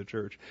is the head of the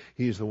church.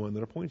 He's the one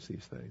that appoints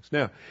these things.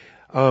 Now,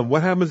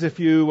 what happens if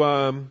you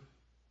blow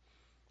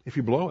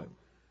it?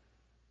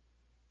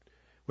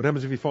 What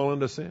happens if you fall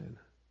into sin?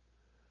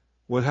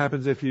 What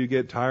happens if you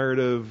get tired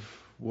of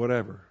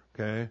whatever?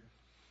 Okay,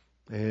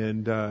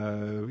 and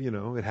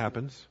it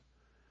happens.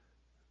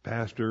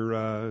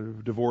 Pastor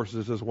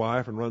divorces his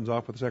wife and runs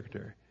off with the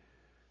secretary.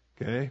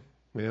 Okay,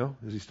 well,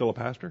 is he still a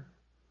pastor?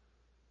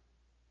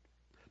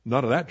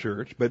 Not of that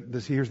church, but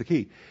here's the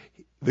key.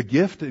 The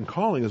gift and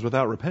calling is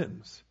without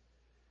repentance.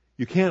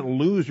 You can't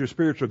lose your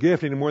spiritual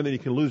gift any more than you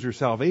can lose your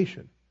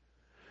salvation.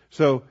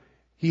 So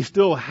he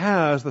still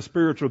has the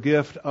spiritual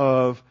gift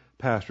of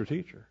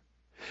pastor-teacher.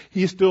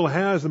 He still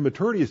has the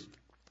maturity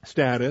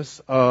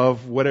status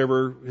of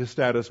whatever his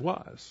status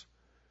was.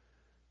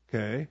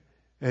 Okay?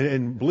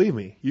 And believe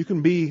me, you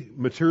can be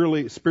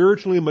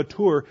spiritually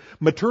mature.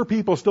 Mature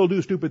people still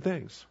do stupid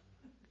things.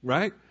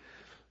 Right?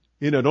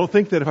 Don't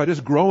think that if I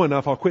just grow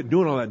enough, I'll quit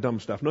doing all that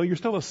dumb stuff. No, you're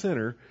still a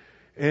sinner.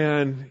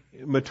 And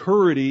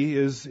maturity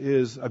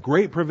is a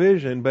great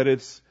provision, but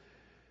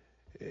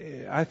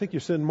I think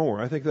you sin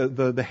more. I think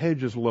the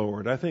hedge is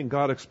lowered. I think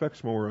God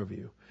expects more of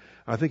you.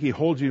 I think He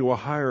holds you to a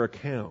higher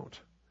account.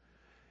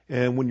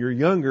 And when you're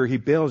younger, He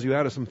bails you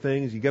out of some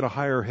things. You get a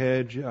higher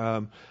hedge.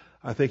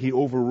 I think He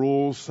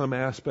overrules some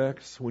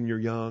aspects when you're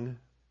young.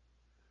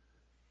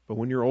 But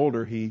when you're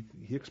older, He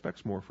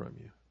expects more from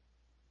you.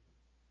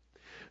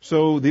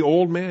 So the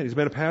old man, he's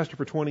been a pastor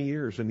for 20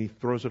 years and he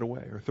throws it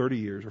away, or 30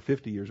 years, or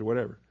 50 years, or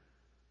whatever.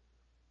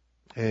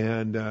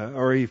 And,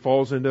 or he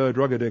falls into a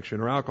drug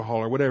addiction or alcohol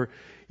or whatever.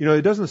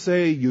 It doesn't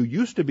say you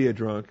used to be a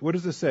drunk. What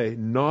does it say?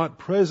 Not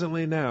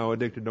presently now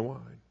addicted to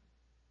wine.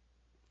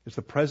 It's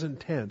the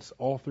present tense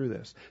all through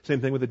this.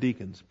 Same thing with the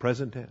deacons,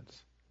 present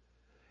tense.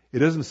 It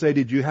doesn't say,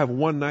 did you have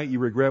one night you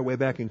regret way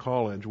back in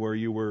college where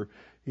you were,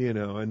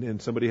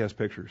 and somebody has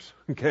pictures.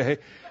 Okay?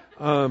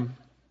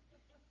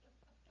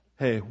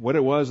 Hey, what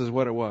it was is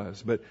what it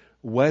was. But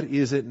what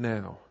is it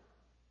now?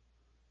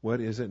 What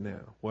is it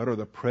now? What are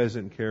the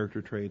present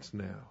character traits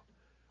now?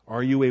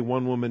 Are you a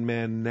one-woman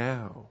man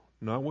now?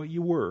 Not what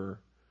you were.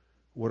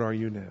 What are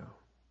you now?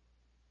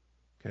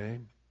 Okay?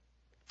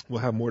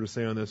 We'll have more to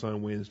say on this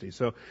on Wednesday.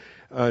 So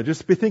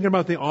just be thinking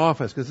about the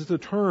office, because it's a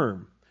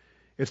term.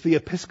 It's the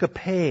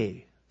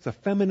episcope. It's a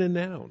feminine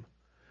noun.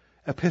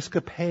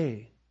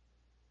 Episcope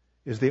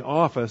is the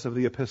office of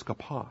the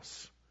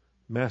episkopos,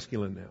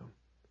 masculine noun.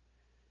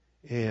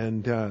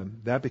 And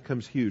that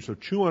becomes huge. So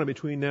chew on it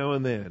between now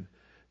and then.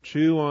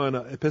 Chew on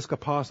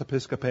episkopos,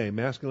 episcope,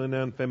 masculine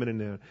noun, feminine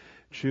noun.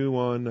 Chew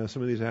on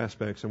some of these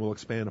aspects, and we'll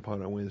expand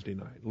upon it on Wednesday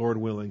night, Lord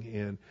willing,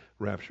 and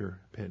rapture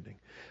pending.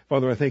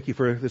 Father, I thank you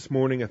for this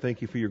morning. I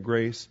thank you for your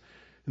grace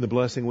and the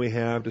blessing we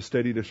have to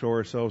study to show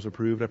ourselves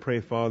approved. I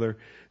pray, Father,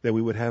 that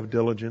we would have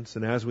diligence,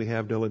 and as we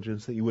have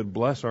diligence, that you would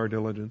bless our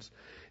diligence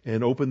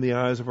and open the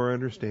eyes of our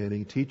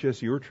understanding. Teach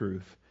us your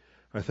truth.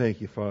 I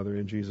thank you, Father,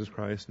 in Jesus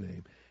Christ's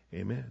name.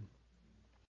 Amen.